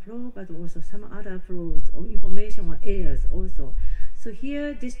water flow, but also some other flows or information or areas also. So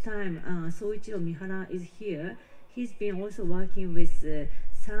here, this time, Soichiro Mihara is here. He's been also working with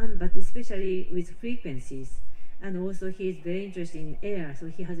sound, but especially with frequencies. And also he is very interested in air, so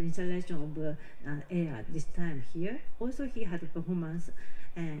he has installation of air this time here. Also he had a performance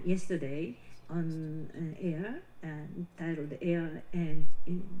yesterday on air, titled Air and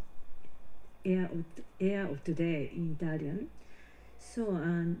Air of Today in Italian. So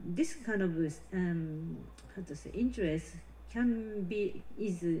this kind of how to say, interest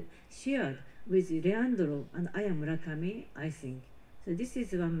is shared with Leandro and Aya Murakami, I think. So this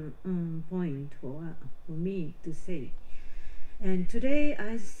is one point for me to say. And today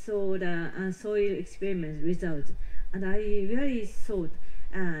I saw the soil experiment result, and I really thought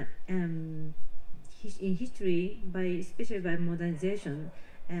in history, especially by modernization,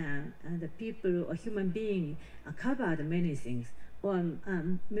 the people or human being covered many things, or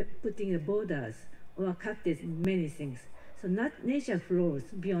putting the borders, or cut many things. So not nature flows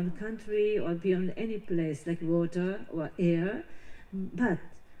beyond country or beyond any place like water or air, but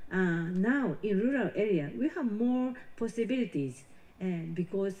now in rural area we have more possibilities,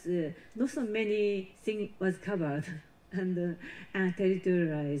 because not so many things was covered and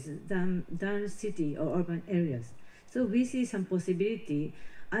territorialized than city or urban areas. So we see some possibility.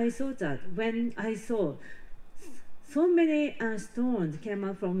 I thought that when I saw so many stones came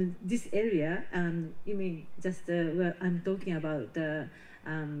out from this area, you mean just well, I'm talking about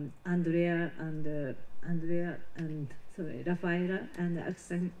Andrea and Rafaela and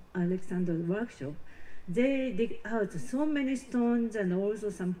Alexander's workshop. They dig out so many stones and also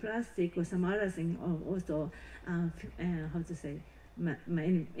some plastic or some other thing, or also how to say,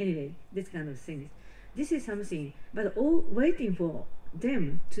 anyway, this kind of things. This is something, but all waiting for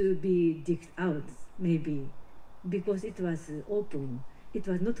them to be digged out, maybe, because it was open. It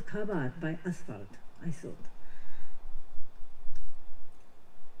was not covered by asphalt, I thought.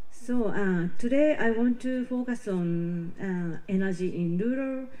 So today I want to focus on energy in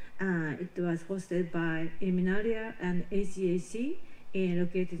rural. It was hosted by Eminaria and ACAC,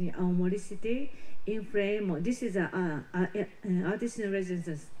 located in Aomori City. In frame, this is an artisan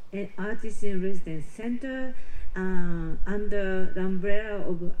residence center under the umbrella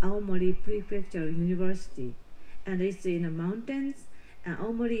of Aomori Prefecture University, and it's in the mountains.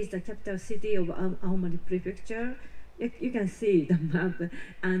 Aomori is the capital city of Aomori Prefecture. You can see the map,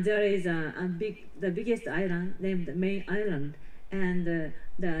 and there is the biggest island named the main island, and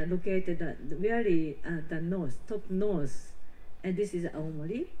located very top north, and this is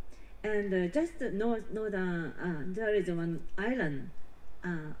Aomori. And just north, there is one island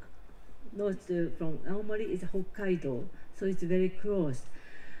north from Aomori is Hokkaido, so it's very close.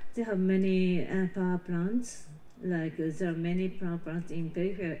 They have many power plants, like there are many power plants in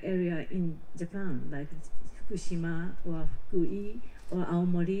peripheral area in Japan, like Fukushima or Fukui or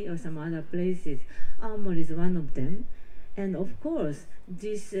Aomori or some other places. Aomori is one of them. And of course,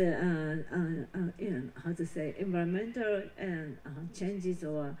 this how to say, environmental changes,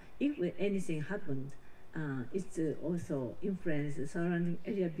 or if anything happened, it's also influence the surrounding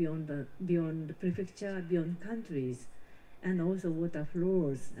area beyond the prefecture, beyond countries, and also water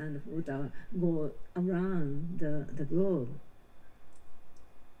flows and water go around the globe.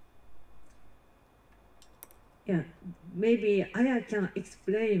 Yeah, maybe I can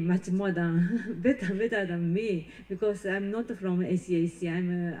explain much more than better than me, because I'm not from ACAC. I'm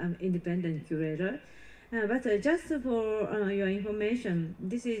an independent curator. But just for your information,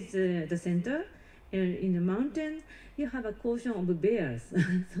 this is the center in the mountain. You have a caution of bears,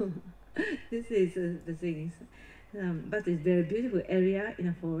 so this is the things. But it's very beautiful area in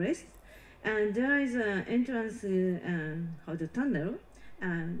a forest, and there is an entrance, how the tunnel.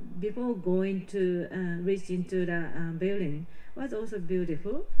 Before going to reach into the building was also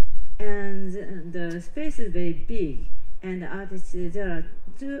beautiful, and the space is very big. And artists, there are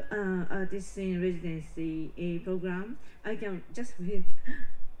two artists in residency program. I can just read.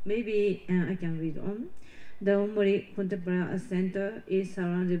 Maybe I can read on. The Aomori Contemporary Art Center is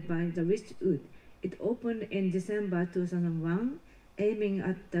surrounded by the rich wood. It opened in December 2001, aiming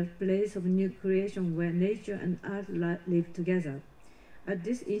at the place of new creation where nature and art live together. At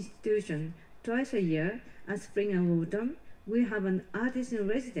this institution, twice a year, at spring and autumn, we have an artist in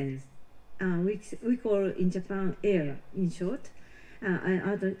residence, which we call in Japan AIR in short,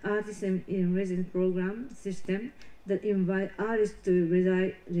 an artist in residence program system that invite artists to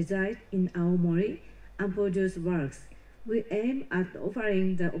reside in Aomori and produce works. We aim at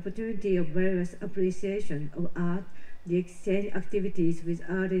offering the opportunity of various appreciation of art, the exchange activities with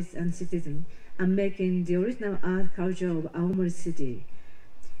artists and citizens, and making the original art culture of Aomori City.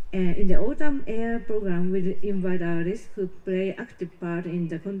 In the Autumn Air program, we invite artists who play active part in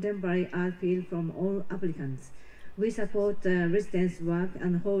the contemporary art field from all applicants. We support residence work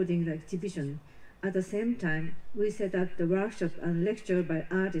and holding the exhibition. At the same time, we set up the workshop and lecture by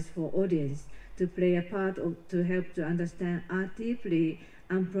artists for audience to play a part to help to understand art deeply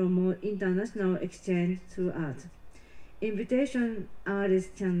and promote international exchange through art. Invitation artists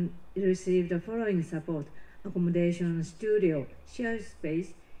can receive the following support: accommodation, studio, shared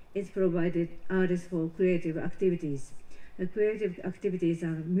space is provided artists for creative activities. The creative activities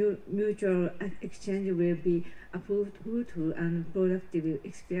and mutual exchange will be a fruitful and productive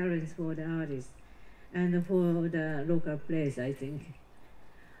experience for the artists and for the local place, I think.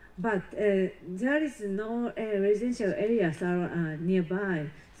 But there is no residential areas are nearby,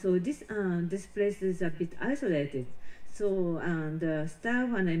 so this place is a bit isolated. So the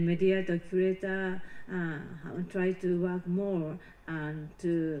staff and Medea, the curator, try to work more and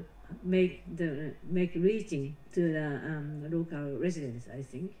to make reaching to the local residents, I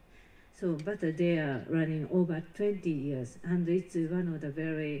think. So, but they are running over 20 years, and it's one of the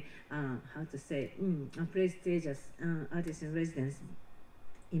very how to say prestigious artists in residence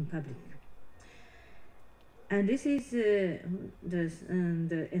in public. And this is the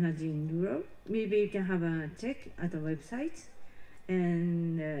energy in Europe. Maybe you can have a check at the website.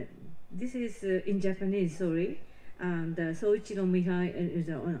 And this is in Japanese, sorry. The Soichiro Mihai is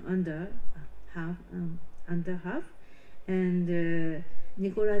under half. And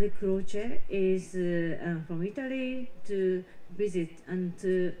Nicola Di Croce is from Italy to visit and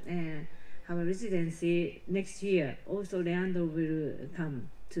to have a residency next year. Also, Leandro will come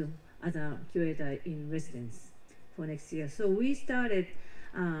to as a curator in residence for next year. So we started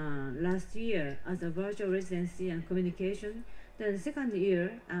last year as a virtual residency and communication. Then the second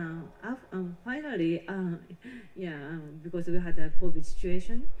year, finally, because we had a COVID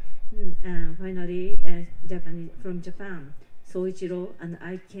situation, finally, from Japan, Soichiro and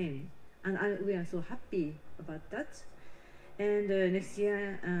I came, and we are so happy about that. And next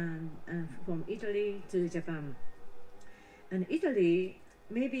year, from Italy to Japan. And Italy,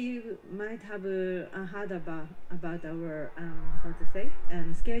 maybe you might have heard about our how to say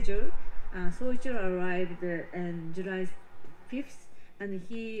schedule. Soichiro arrived on July 5th, and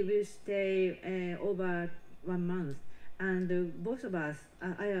he will stay over 1 month. And both of us,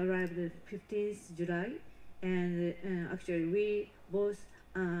 I arrived 15th July, and actually we both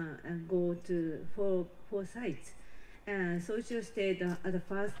go to four sites. And Soichiro stayed at the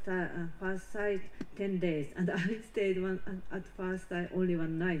first site 10 days, and I stayed at first site only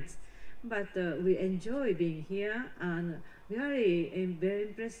 1 night. But we enjoy being here, and very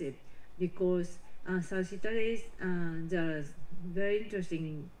impressive because South Italy there's very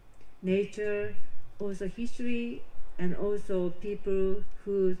interesting nature, also history, and also people,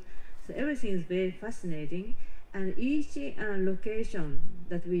 food. So everything is very fascinating, and each location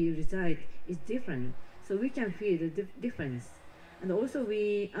that we reside is different. So we can feel the difference. And also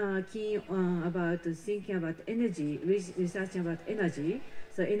we are keen about thinking about energy, researching about energy.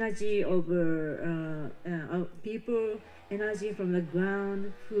 So energy over people, energy from the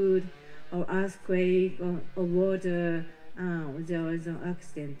ground, food, or earthquake, or water. There was an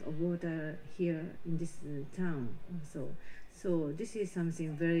accident of water here in this town also. So this is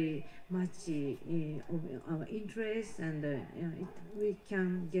something very much of our interest, and we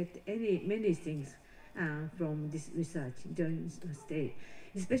can get many things from this research during this stay.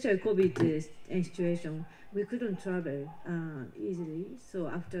 Especially COVID situation, we couldn't travel easily. So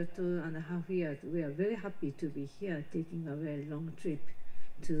after 2.5 years, we are very happy to be here, taking a very long trip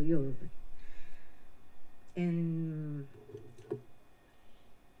to Europe. And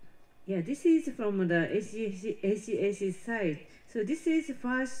yeah, this is from the ACAC site. So this is the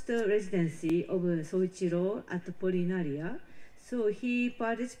first residency of Soichiro at Polinaria. So he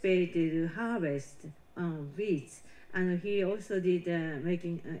participated harvest weeds, and he also did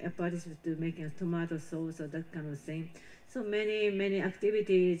participated making tomato sauce or that kind of thing. So many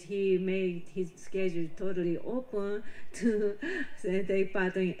activities. He made his schedule totally open to take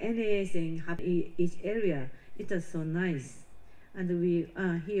part in anything in each area. It was so nice. And we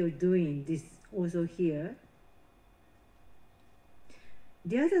are here doing this also here.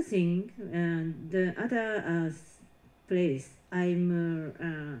 The other thing, the other place I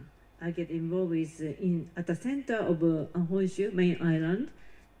get involved with at the center of Honshu main island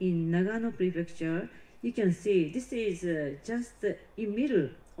in Nagano Prefecture. You can see this is just in middle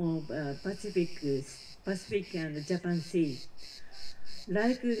of Pacific and Japan Sea.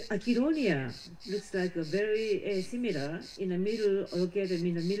 Like Aquilonia, looks like very similar in the middle, located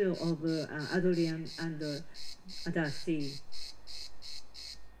in the middle of Adrian and other sea.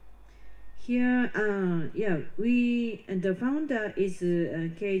 Here, the founder is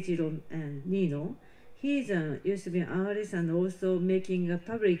Keijiro Nino. He's used to be an artist and also making a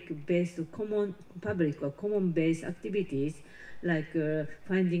public-based common-based activities like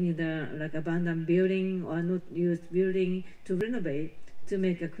finding the abandoned building or not used building to renovate to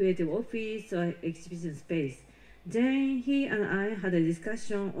make a creative office or exhibition space. Then he and I had a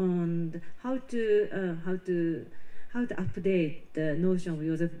discussion on how to update the notion of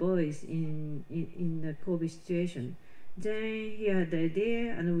Joseph Beuys in the COVID situation. Then he had the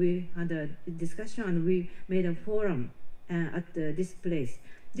idea, and we had a discussion, and we made a forum at this place.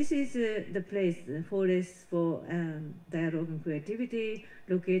 This is the place, the Forest for Dialogue and Creativity,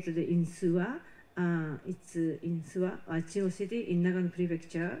 located in Suwa. It's in Suwa, Chiyo City, in Nagano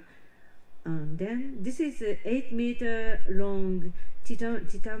Prefecture. Then this is an 8-meter long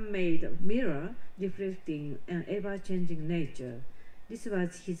titan-made mirror reflecting ever-changing nature. This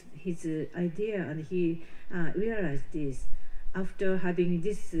was his idea, and he realized this after having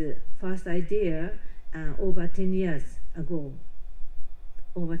this first idea over 10 years ago.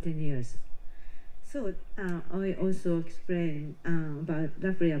 Over 10 years. So I also explain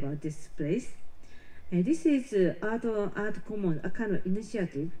roughly about this place. This is Art Commons, a kind of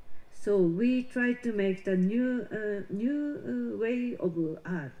initiative. So we try to make the new way of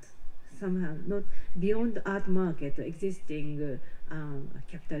art somehow, not beyond the art market, existing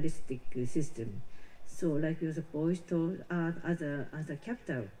capitalistic system. So like Joseph Beuys told art as a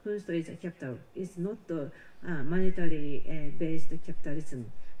capital. Kunst is a capital. It's not monetary based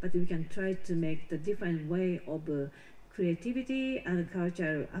capitalism, but we can try to make the different way of creativity and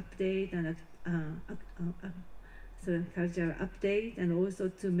cultural update and cultural update, and also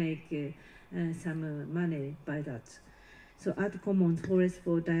to make some money by that. So Art Commons Forest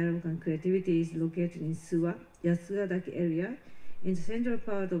for Dialogue and Creativity is located in Suwa, Yasugadaki area, in the central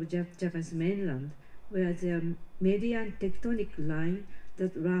part of Japanese mainland, where the Median tectonic line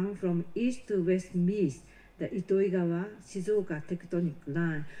that runs from east to west meets the Itoigawa Shizuoka tectonic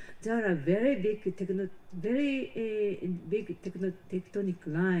line. There are very big tectonic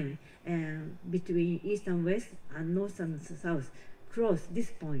line between east and west and north and south. Cross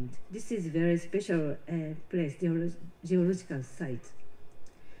this point. This is very special place, geological site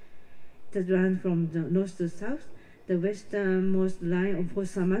that runs from the north to south. The westernmost line of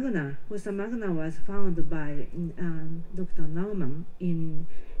Fossa Magna. Fossa Magna was found by Dr. Naumann in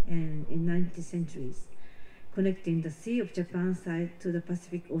 19th centuries, connecting the Sea of Japan side to the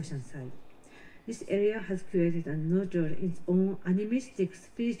Pacific Ocean side. This area has created and nurtured its own animistic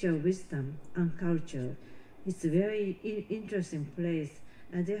spiritual wisdom and culture. It's a very interesting place,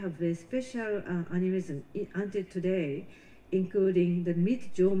 and they have very special animism until today, including the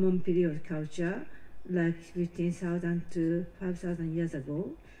mid-Jomon period culture, like 15,000 to 5,000 years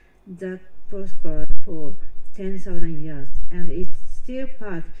ago, that prospered for 10,000 years, and it's still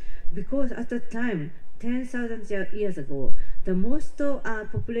part, because at the time, 10,000 years ago, the most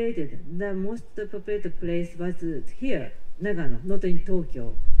populated place was here, Nagano, not in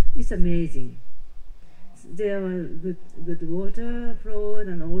Tokyo. It's amazing. There was good water flow,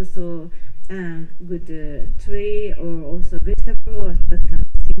 and also good tree or also vegetable, that kind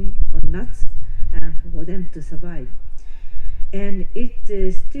of thing, or nuts, for them to survive. And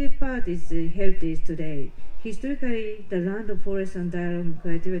it still part is heritage today. Historically, the land of forest and dialogue and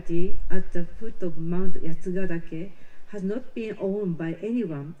creativity at the foot of Mount Yatsugadake has not been owned by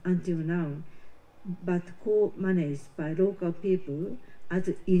anyone until now, but co-managed by local people as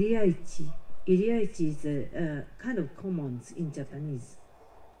iriaichi. Iriaichi is a kind of commons in Japanese.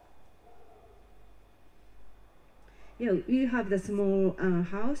 Yeah, we have the small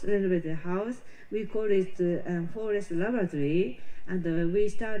house, renovated house. We call it Forest Laboratory, and we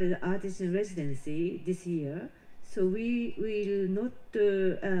started artisan residency this year. So we will not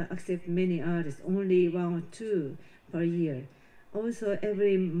accept many artists, only 1 or 2 per year. Also,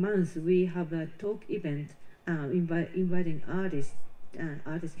 every month we have a talk event inviting artists.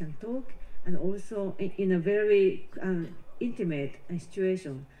 Artists can talk, and also in a very intimate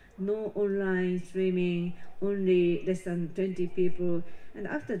situation. No online streaming, only less than 20 people. And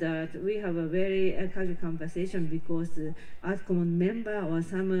after that, we have a very casual conversation, because Art Commons member or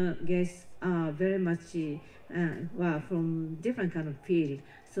some guests are very much from different kind of field.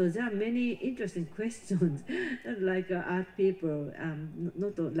 So there are many interesting questions, like art people,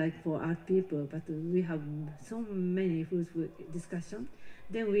 not like for art people, but we have so many fruitful discussion.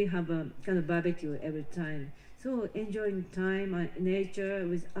 Then we have a kind of barbecue every time. So enjoying time, nature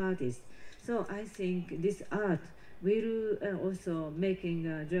with artists. So I think this art will also making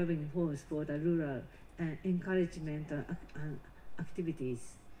a driving force for the rural encouragement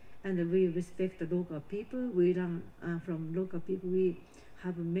activities. And we respect the local people. We learn from local people. We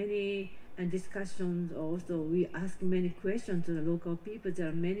have many discussions. Also, we ask many questions to the local people. There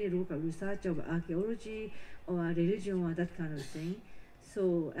are many local research of archaeology or religion or that kind of thing.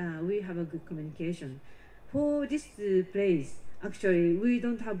 So we have a good communication. For this place, actually, we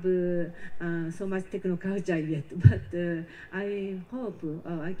don't have so much technoculture yet, but I hope,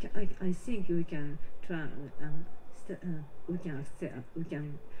 I think we can try, we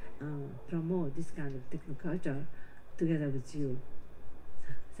can promote this kind of technoculture together with you.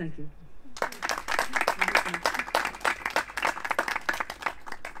 Thank you.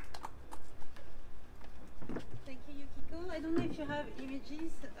 Thank you, Yukiko. I don't know if you have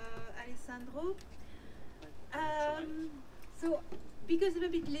images, Alessandro. So, because I'm a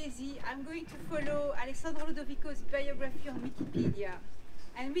bit lazy, I'm going to follow Alessandro Ludovico's biography on Wikipedia.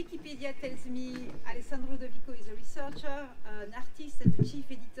 And Wikipedia tells me Alessandro Ludovico is a researcher, an artist, and the chief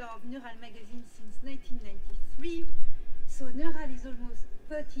editor of Neural magazine since 1993. So Neural is almost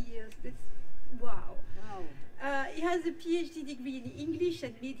 30 years. That's wow. He has a PhD degree in English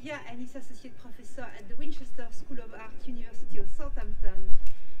and media, and is associate professor at the Winchester School of Art, University of Southampton.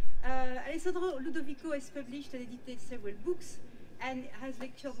 Alessandro Ludovico has published and edited several books and has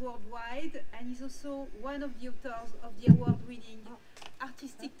lectured worldwide, and is also one of the authors of the award-winning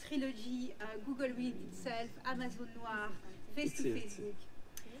artistic trilogy Google Read Itself, Amazon Noir, Face to Facebook.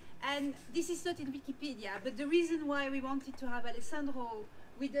 And this is not in Wikipedia, but the reason why we wanted to have Alessandro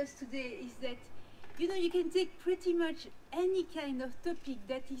with us today is that, you know, you can take pretty much any kind of topic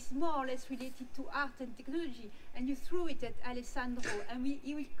that is more or less related to art and technology, and you throw it at Alessandro, and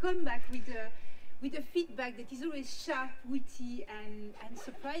he will come back with a feedback that is always sharp, witty, and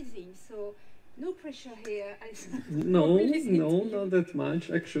surprising. So no pressure here, Alessandro. No, not that much.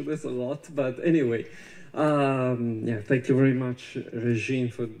 Actually, there's a lot, but anyway. Yeah, thank you very much,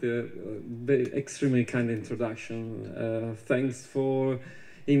 Régine, for the extremely kind introduction. Thanks for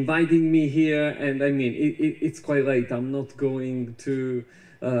inviting me here, and I mean, it's quite late. I'm not going to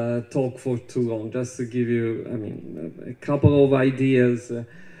talk for too long, just to give you, I mean, a couple of ideas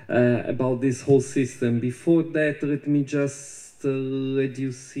about this whole system. Before that, let me just let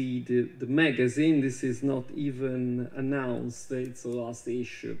you see the magazine. This is not even announced. It's the last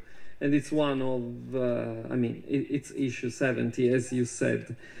issue. And it's one of, I mean, it's issue 70, as you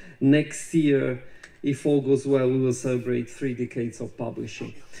said. Next year, if all goes well, we will celebrate 3 decades of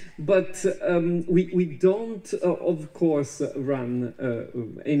publishing. But we don't, of course, run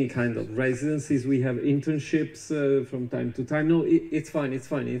any kind of residencies. We have internships from time to time. No, it's fine. It's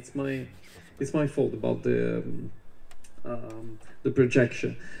fine. It's my fault about the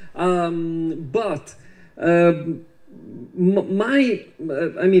projection. I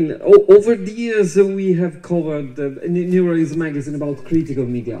mean, over the years we have covered, Neural is a magazine about critical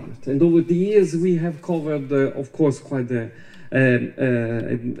media art, and over the years we have covered, of course, quite a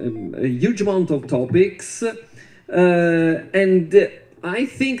huge amount of topics, and I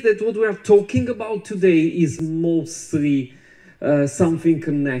think that what we are talking about today is mostly something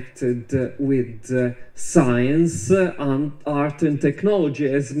connected with science, and art and technology,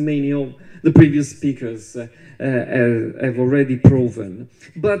 as many of the previous speakers have already proven.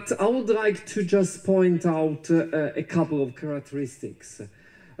 But I would like to just point out a couple of characteristics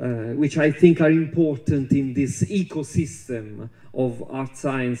which I think are important in this ecosystem of art,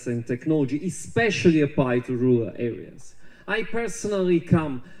 science and technology, especially applied to rural areas. I personally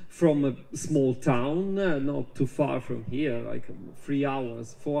come from a small town, not too far from here, like 3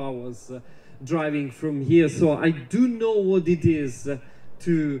 hours, 4 hours driving from here, so I do know what it is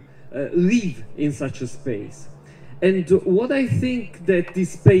to live in such a space. And what I think that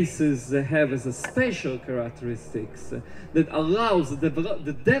these spaces have as a special characteristics that allows the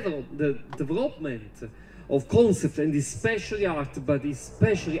development of concepts, and especially art, but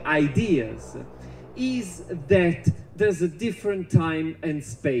especially ideas, is that there's a different time and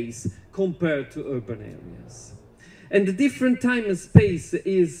space compared to urban areas. And the different time and space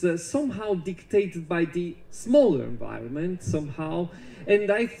is somehow dictated by the smaller environment, somehow,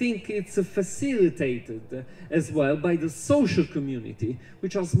 and I think it's facilitated as well by the social community,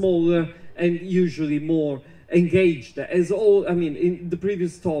 which are smaller and usually more engaged. As all, I mean, in the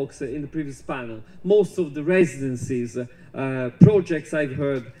previous talks, in the previous panel, most of the residencies, projects I've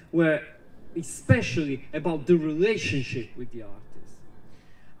heard were especially about the relationship with the artist.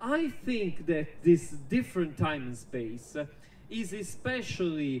 I think that this different time and space is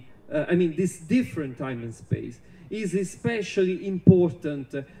especially, this different time and space is especially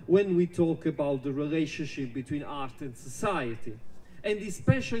important when we talk about the relationship between art and society. And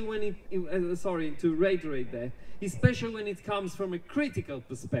especially when it, sorry to reiterate that, especially when it comes from a critical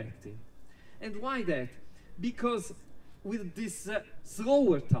perspective. And why that? Because with this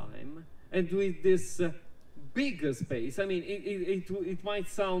slower time and with this bigger space, I mean, it might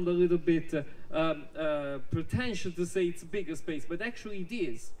sound a little bit pretentious to say it's a bigger space, but actually it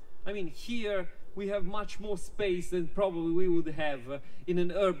is. I mean, here we have much more space than probably we would have in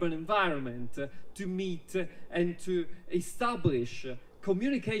an urban environment to meet and to establish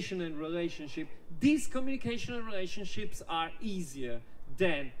communication and relationship. These communication and relationships are easier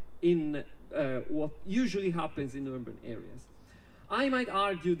than in what usually happens in urban areas. I might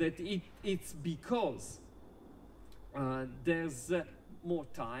argue that it's because there's more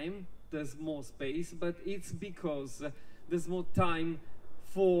time, there's more space, but it's because there's more time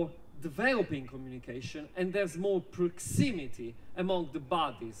for developing communication and there's more proximity among the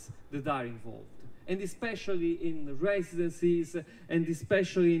bodies that are involved. And especially in the residencies and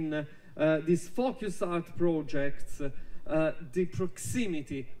especially in these focus art projects, the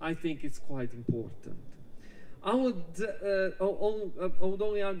proximity, I think, is quite important. I would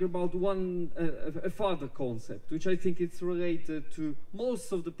only argue about a further concept, which I think is related to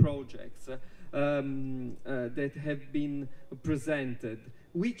most of the projects that have been presented,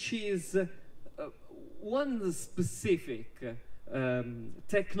 which is one specific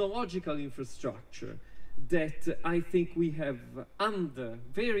technological infrastructure that I think we have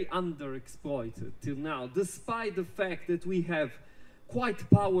very underexploited till now, despite the fact that we have quite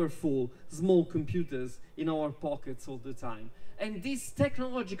powerful small computers in our pockets all the time. And this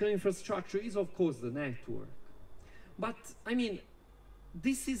technological infrastructure is, of course, the network. But, I mean,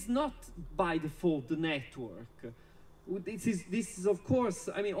 this is not by default the network. This is, of course,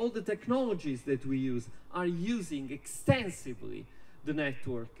 I mean, all the technologies that we use are using extensively the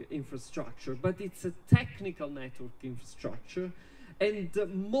network infrastructure, but it's a technical network infrastructure, and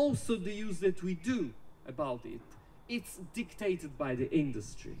most of the use that we do about it, it's dictated by the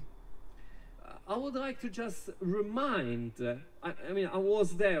industry. I would like to just remind, I mean, I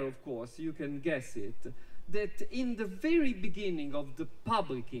was there, of course, you can guess it, that in the very beginning of the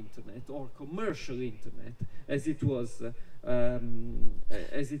public internet or commercial internet, as it was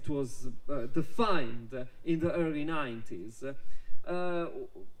defined in the early 90s,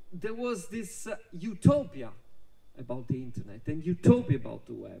 there was this utopia about the internet and utopia about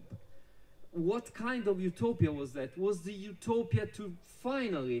the web. What kind of utopia was that? Was the utopia to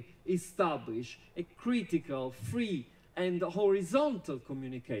finally establish a critical, free, and horizontal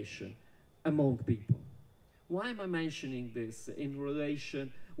communication among people. Why am I mentioning this in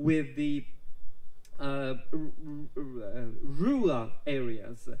relation with the rural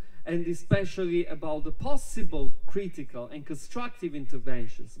areas, and especially about the possible critical and constructive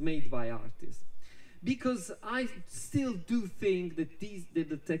interventions made by artists? Because I still do think that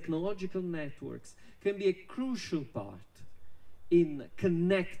the technological networks can be a crucial part in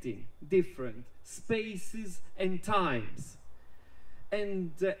connecting different spaces and times.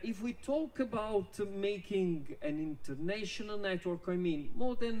 And if we talk about making an international network, I mean,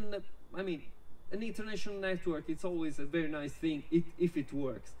 an international network, it's always a very nice thing if it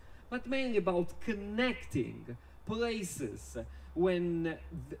works, but mainly about connecting places when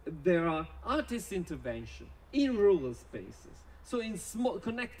there are artist intervention in rural spaces. So in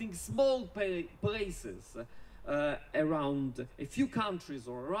connecting small places around a few countries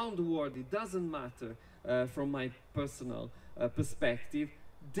or around the world, it doesn't matter from my personal perspective,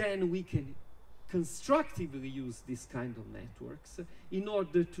 then we can constructively use this kind of networks in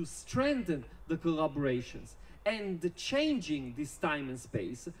order to strengthen the collaborations and changing this time and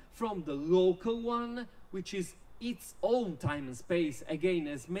space from the local one, which is its own time and space, again,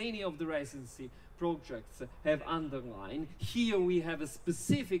 as many of the residency projects have underlined. Here we have a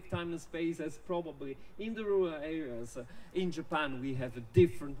specific time and space, as probably in the rural areas in Japan we have a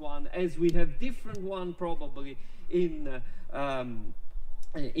different one, as we have different one probably in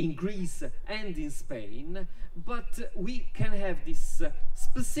Greece and in Spain, but we can have this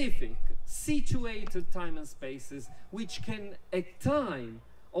specific situated time and spaces which can at time,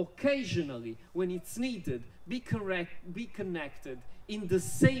 occasionally when it's needed, be connected in the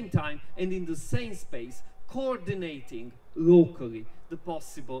same time and in the same space, coordinating locally the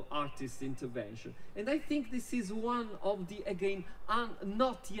possible artist intervention. And I think this is one of the, again,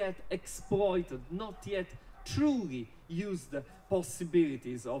 not yet exploited, not yet truly used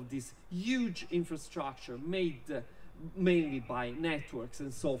possibilities of this huge infrastructure made mainly by networks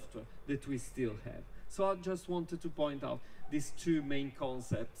and software that we still have. So I just wanted to point out these two main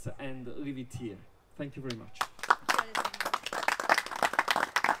concepts and leave it here. Thank you very much. I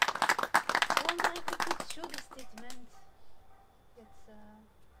wonder if you could show the statement. It's,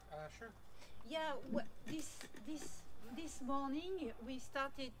 Sure. yeah, this morning we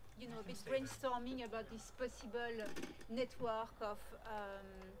started, you know, a bit brainstorming about this possible network of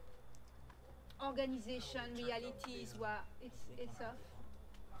organization, realities. Well, it's off.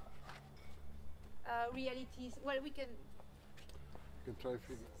 Realities. Well, we can. You can try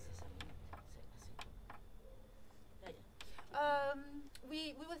figure.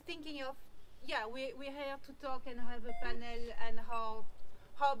 We were thinking of, yeah, we're here to talk and have a panel, and how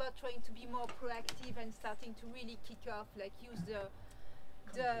about trying to be more proactive and starting to really kick off, like use the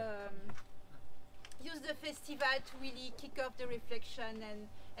festival to really kick off the reflection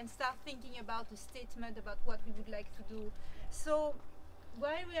and start thinking about a statement about what we would like to do. So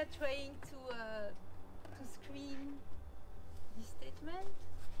while we are trying to screen the statement,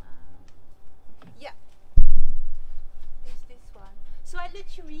 yeah, it's this one. So I'll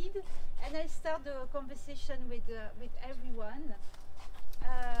let you read, and I'll start the conversation with everyone.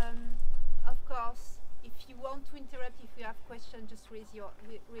 Of course, if you want to interrupt, if you have questions, just raise your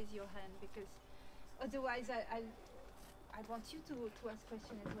hand, because otherwise I want you to ask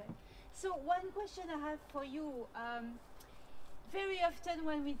questions as well. So one question I have for you. Very often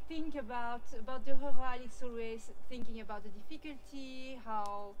when we think about the rural, it's always thinking about the difficulty,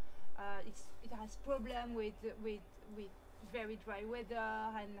 how it has problem with very dry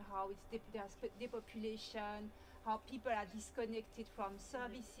weather, and how there's depopulation, how people are disconnected from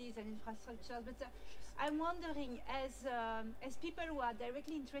services and infrastructure. But I'm wondering, as people who are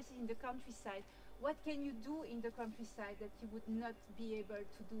directly interested in the countryside, what can you do in the countryside that you would not be able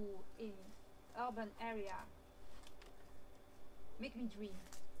to do in urban area? Make me dream.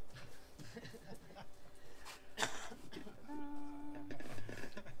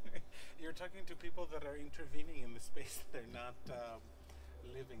 You're talking to people that are intervening in the space. They're not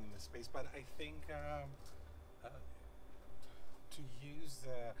living in the space. But I think to use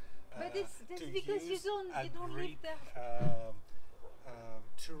but it's because you don't live there.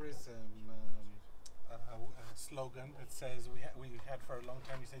 Tourism slogan that says we had for a long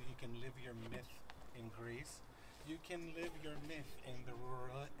time. You said you can live your myth in Greece. You can live your myth in the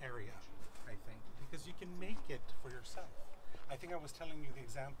rural area, I think, because you can make it for yourself. I think I was telling you the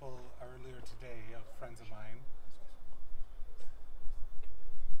example earlier today of friends of mine.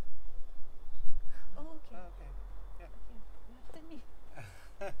 Oh, okay. Oh, okay. Yeah. Okay. Tell me.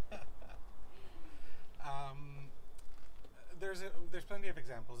 There's plenty of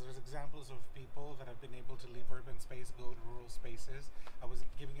examples. There's examples of people that have been able to leave urban space, go to rural spaces. I was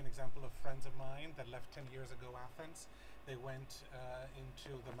giving an example of friends of mine that left 10 years ago Athens. They went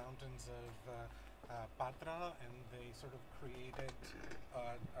into the mountains of Patra, and they sort of created,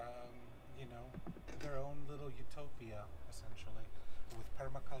 their own little utopia, essentially, with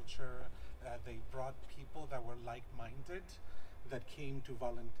permaculture. They brought people that were like-minded, that came to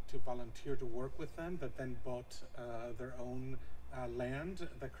volunteer to work with them, that then bought their own land,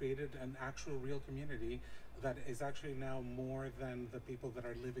 that created an actual real community that is actually now more than the people that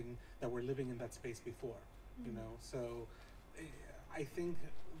were living in that space before. You know, so I think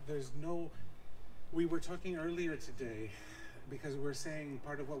we were talking earlier today, because we're saying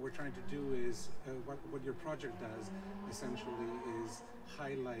part of what we're trying to do is what your project does essentially is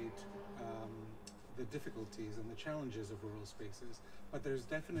highlight the difficulties and the challenges of rural spaces, but there's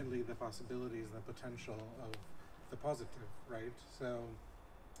definitely the possibilities, the potential of the positive, right? So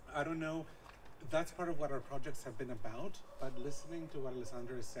I don't know, that's part of what our projects have been about, but listening to what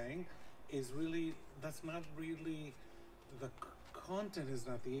Alessandro is saying is really, that's not really, the content is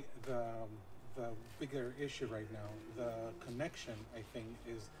not the bigger issue right now. The connection, I think,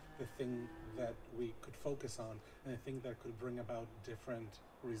 is the thing that we could focus on, and I think that could bring about different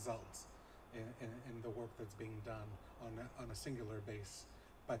results in the work that's being done on a singular base,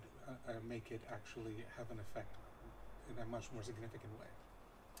 but make it actually have an effect in a much more significant way.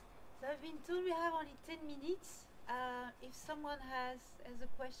 So I've been told we have only 10 minutes. If someone has a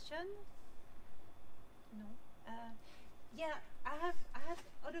question, no. Yeah, I have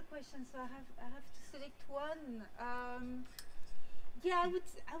other questions, so I have to select one. Yeah, I would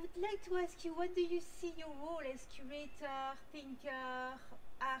like to ask you, what do you see your role as curator, thinker,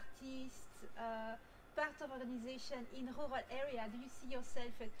 artist, part of organization in rural area? Do you see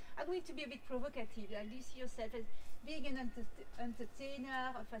yourself as, I'm going to be a bit provocative, like, do you see yourself as being an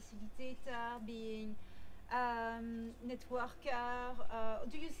entertainer, a facilitator, being networker?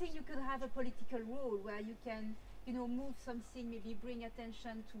 Do you think you could have a political role where you can, move something, maybe bring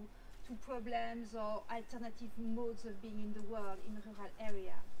attention to problems or alternative modes of being in the world in a rural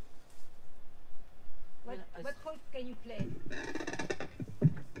area? What role can you play?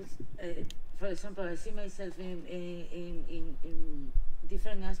 For example, I see myself in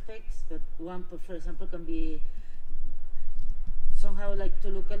different aspects, but one, for example, can be somehow like to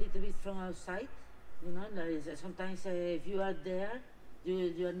look a little bit from outside. You know, like, sometimes if you are there,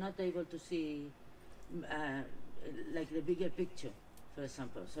 you are not able to see like the bigger picture, for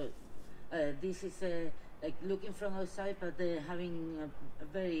example. So this is like looking from outside, but having a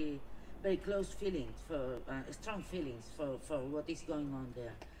very close feelings for strong feelings for what is going on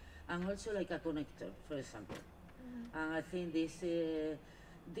there, and also like a connector, for example. And I think this is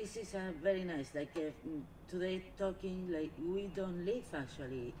very nice. Like today, talking like we don't live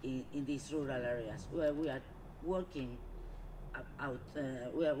actually in these rural areas where we are working out.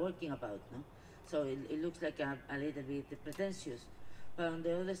 We are working about, no. So it looks like a little bit pretentious, but on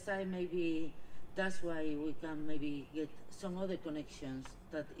the other side, maybe that's why we can maybe get some other connections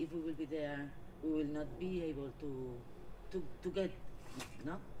that if we will be there, we will not be able to get,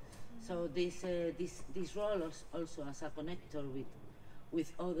 no? So this role also as a connector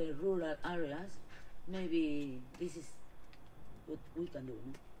with other rural areas, maybe this is what we can do,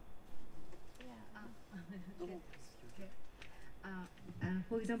 no?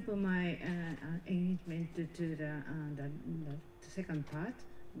 For example, my engagement to the second part,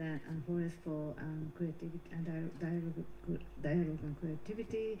 the forest for creativity and dialogue and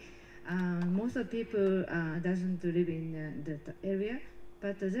creativity. Most of people doesn't live in that area,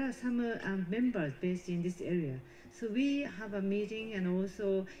 but there are some members based in this area. So we have a meeting, and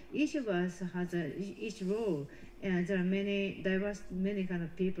also each of us has each role. And there are many kind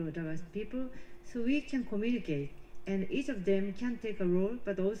of people, diverse people. So we can communicate, and each of them can take a role,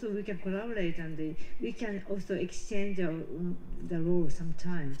 but also we can collaborate, and we can also exchange the role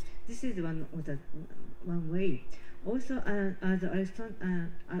sometime. This is one way. Also, as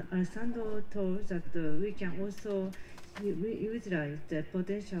Alessandro told that we can also utilize the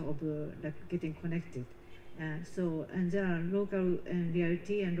potential of like getting connected. And there are local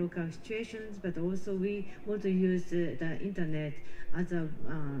reality and local situations, but also we want to use the internet as a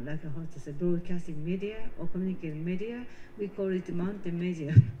like how to say broadcasting media or communicating media. We call it mountain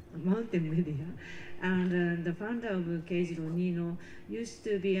media, mountain media. And the founder of Keijiro Nino used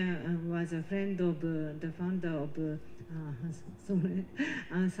to be was a friend of the founder of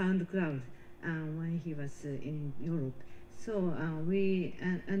SoundCloud when he was in Europe. So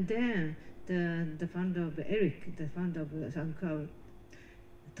and then the founder of Eric, the founder of SoundCloud,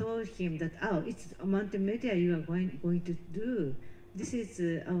 told him that, oh, it's a mountain media you are going to do. This is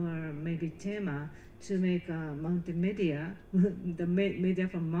our maybe theme to make a mountain media, the media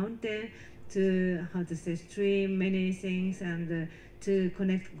from mountain to how to say stream many things and to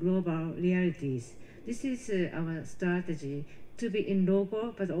connect global realities. This is our strategy to be in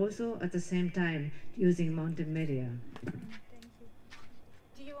local, but also at the same time using mountain media. Thank you.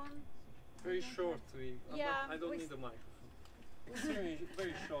 Do you want? Very shortly. Yeah, I don't need a microphone.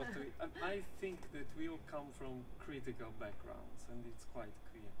 Very shortly. I think that we all come from critical backgrounds, and it's quite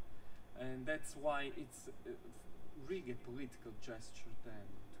clear. And that's why it's really a political gesture then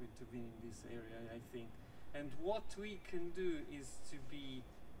to intervene in this area, I think. And what we can do is to be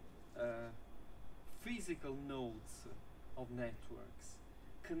physical nodes of networks,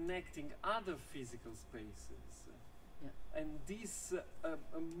 connecting other physical spaces. And this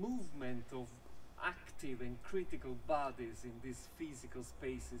movement of active and critical bodies in these physical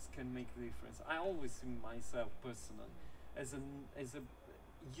spaces can make the difference. I always see myself personally as a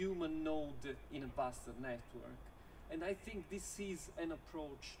human node in a vaster network, and I think this is an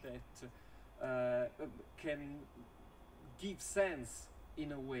approach that can give sense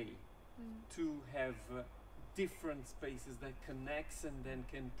in a way to have different spaces that connects and then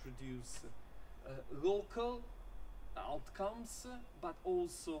can produce local outcomes, but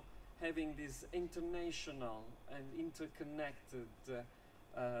also having this international and interconnected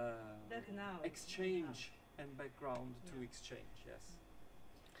exchange and background to exchange, yes.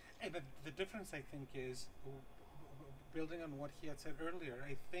 Hey, but the difference, I think, is, building on what he had said earlier,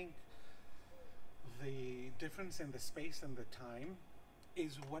 I think the difference in the space and the time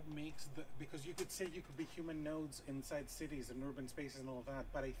is what makes because you could say you could be human nodes inside cities and urban spaces and all that,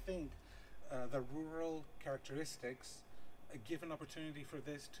 but I think the rural characteristics give an opportunity for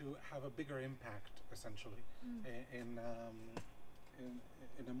this to have a bigger impact, essentially, in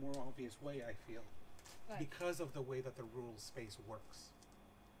a more obvious way, I feel, because of the way that the rural space works.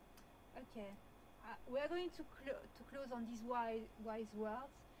 Okay, we are going to close on these wise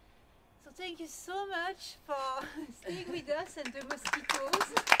words. So thank you so much for staying with us and the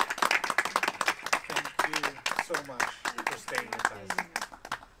mosquitoes. Thank you so much for staying with us.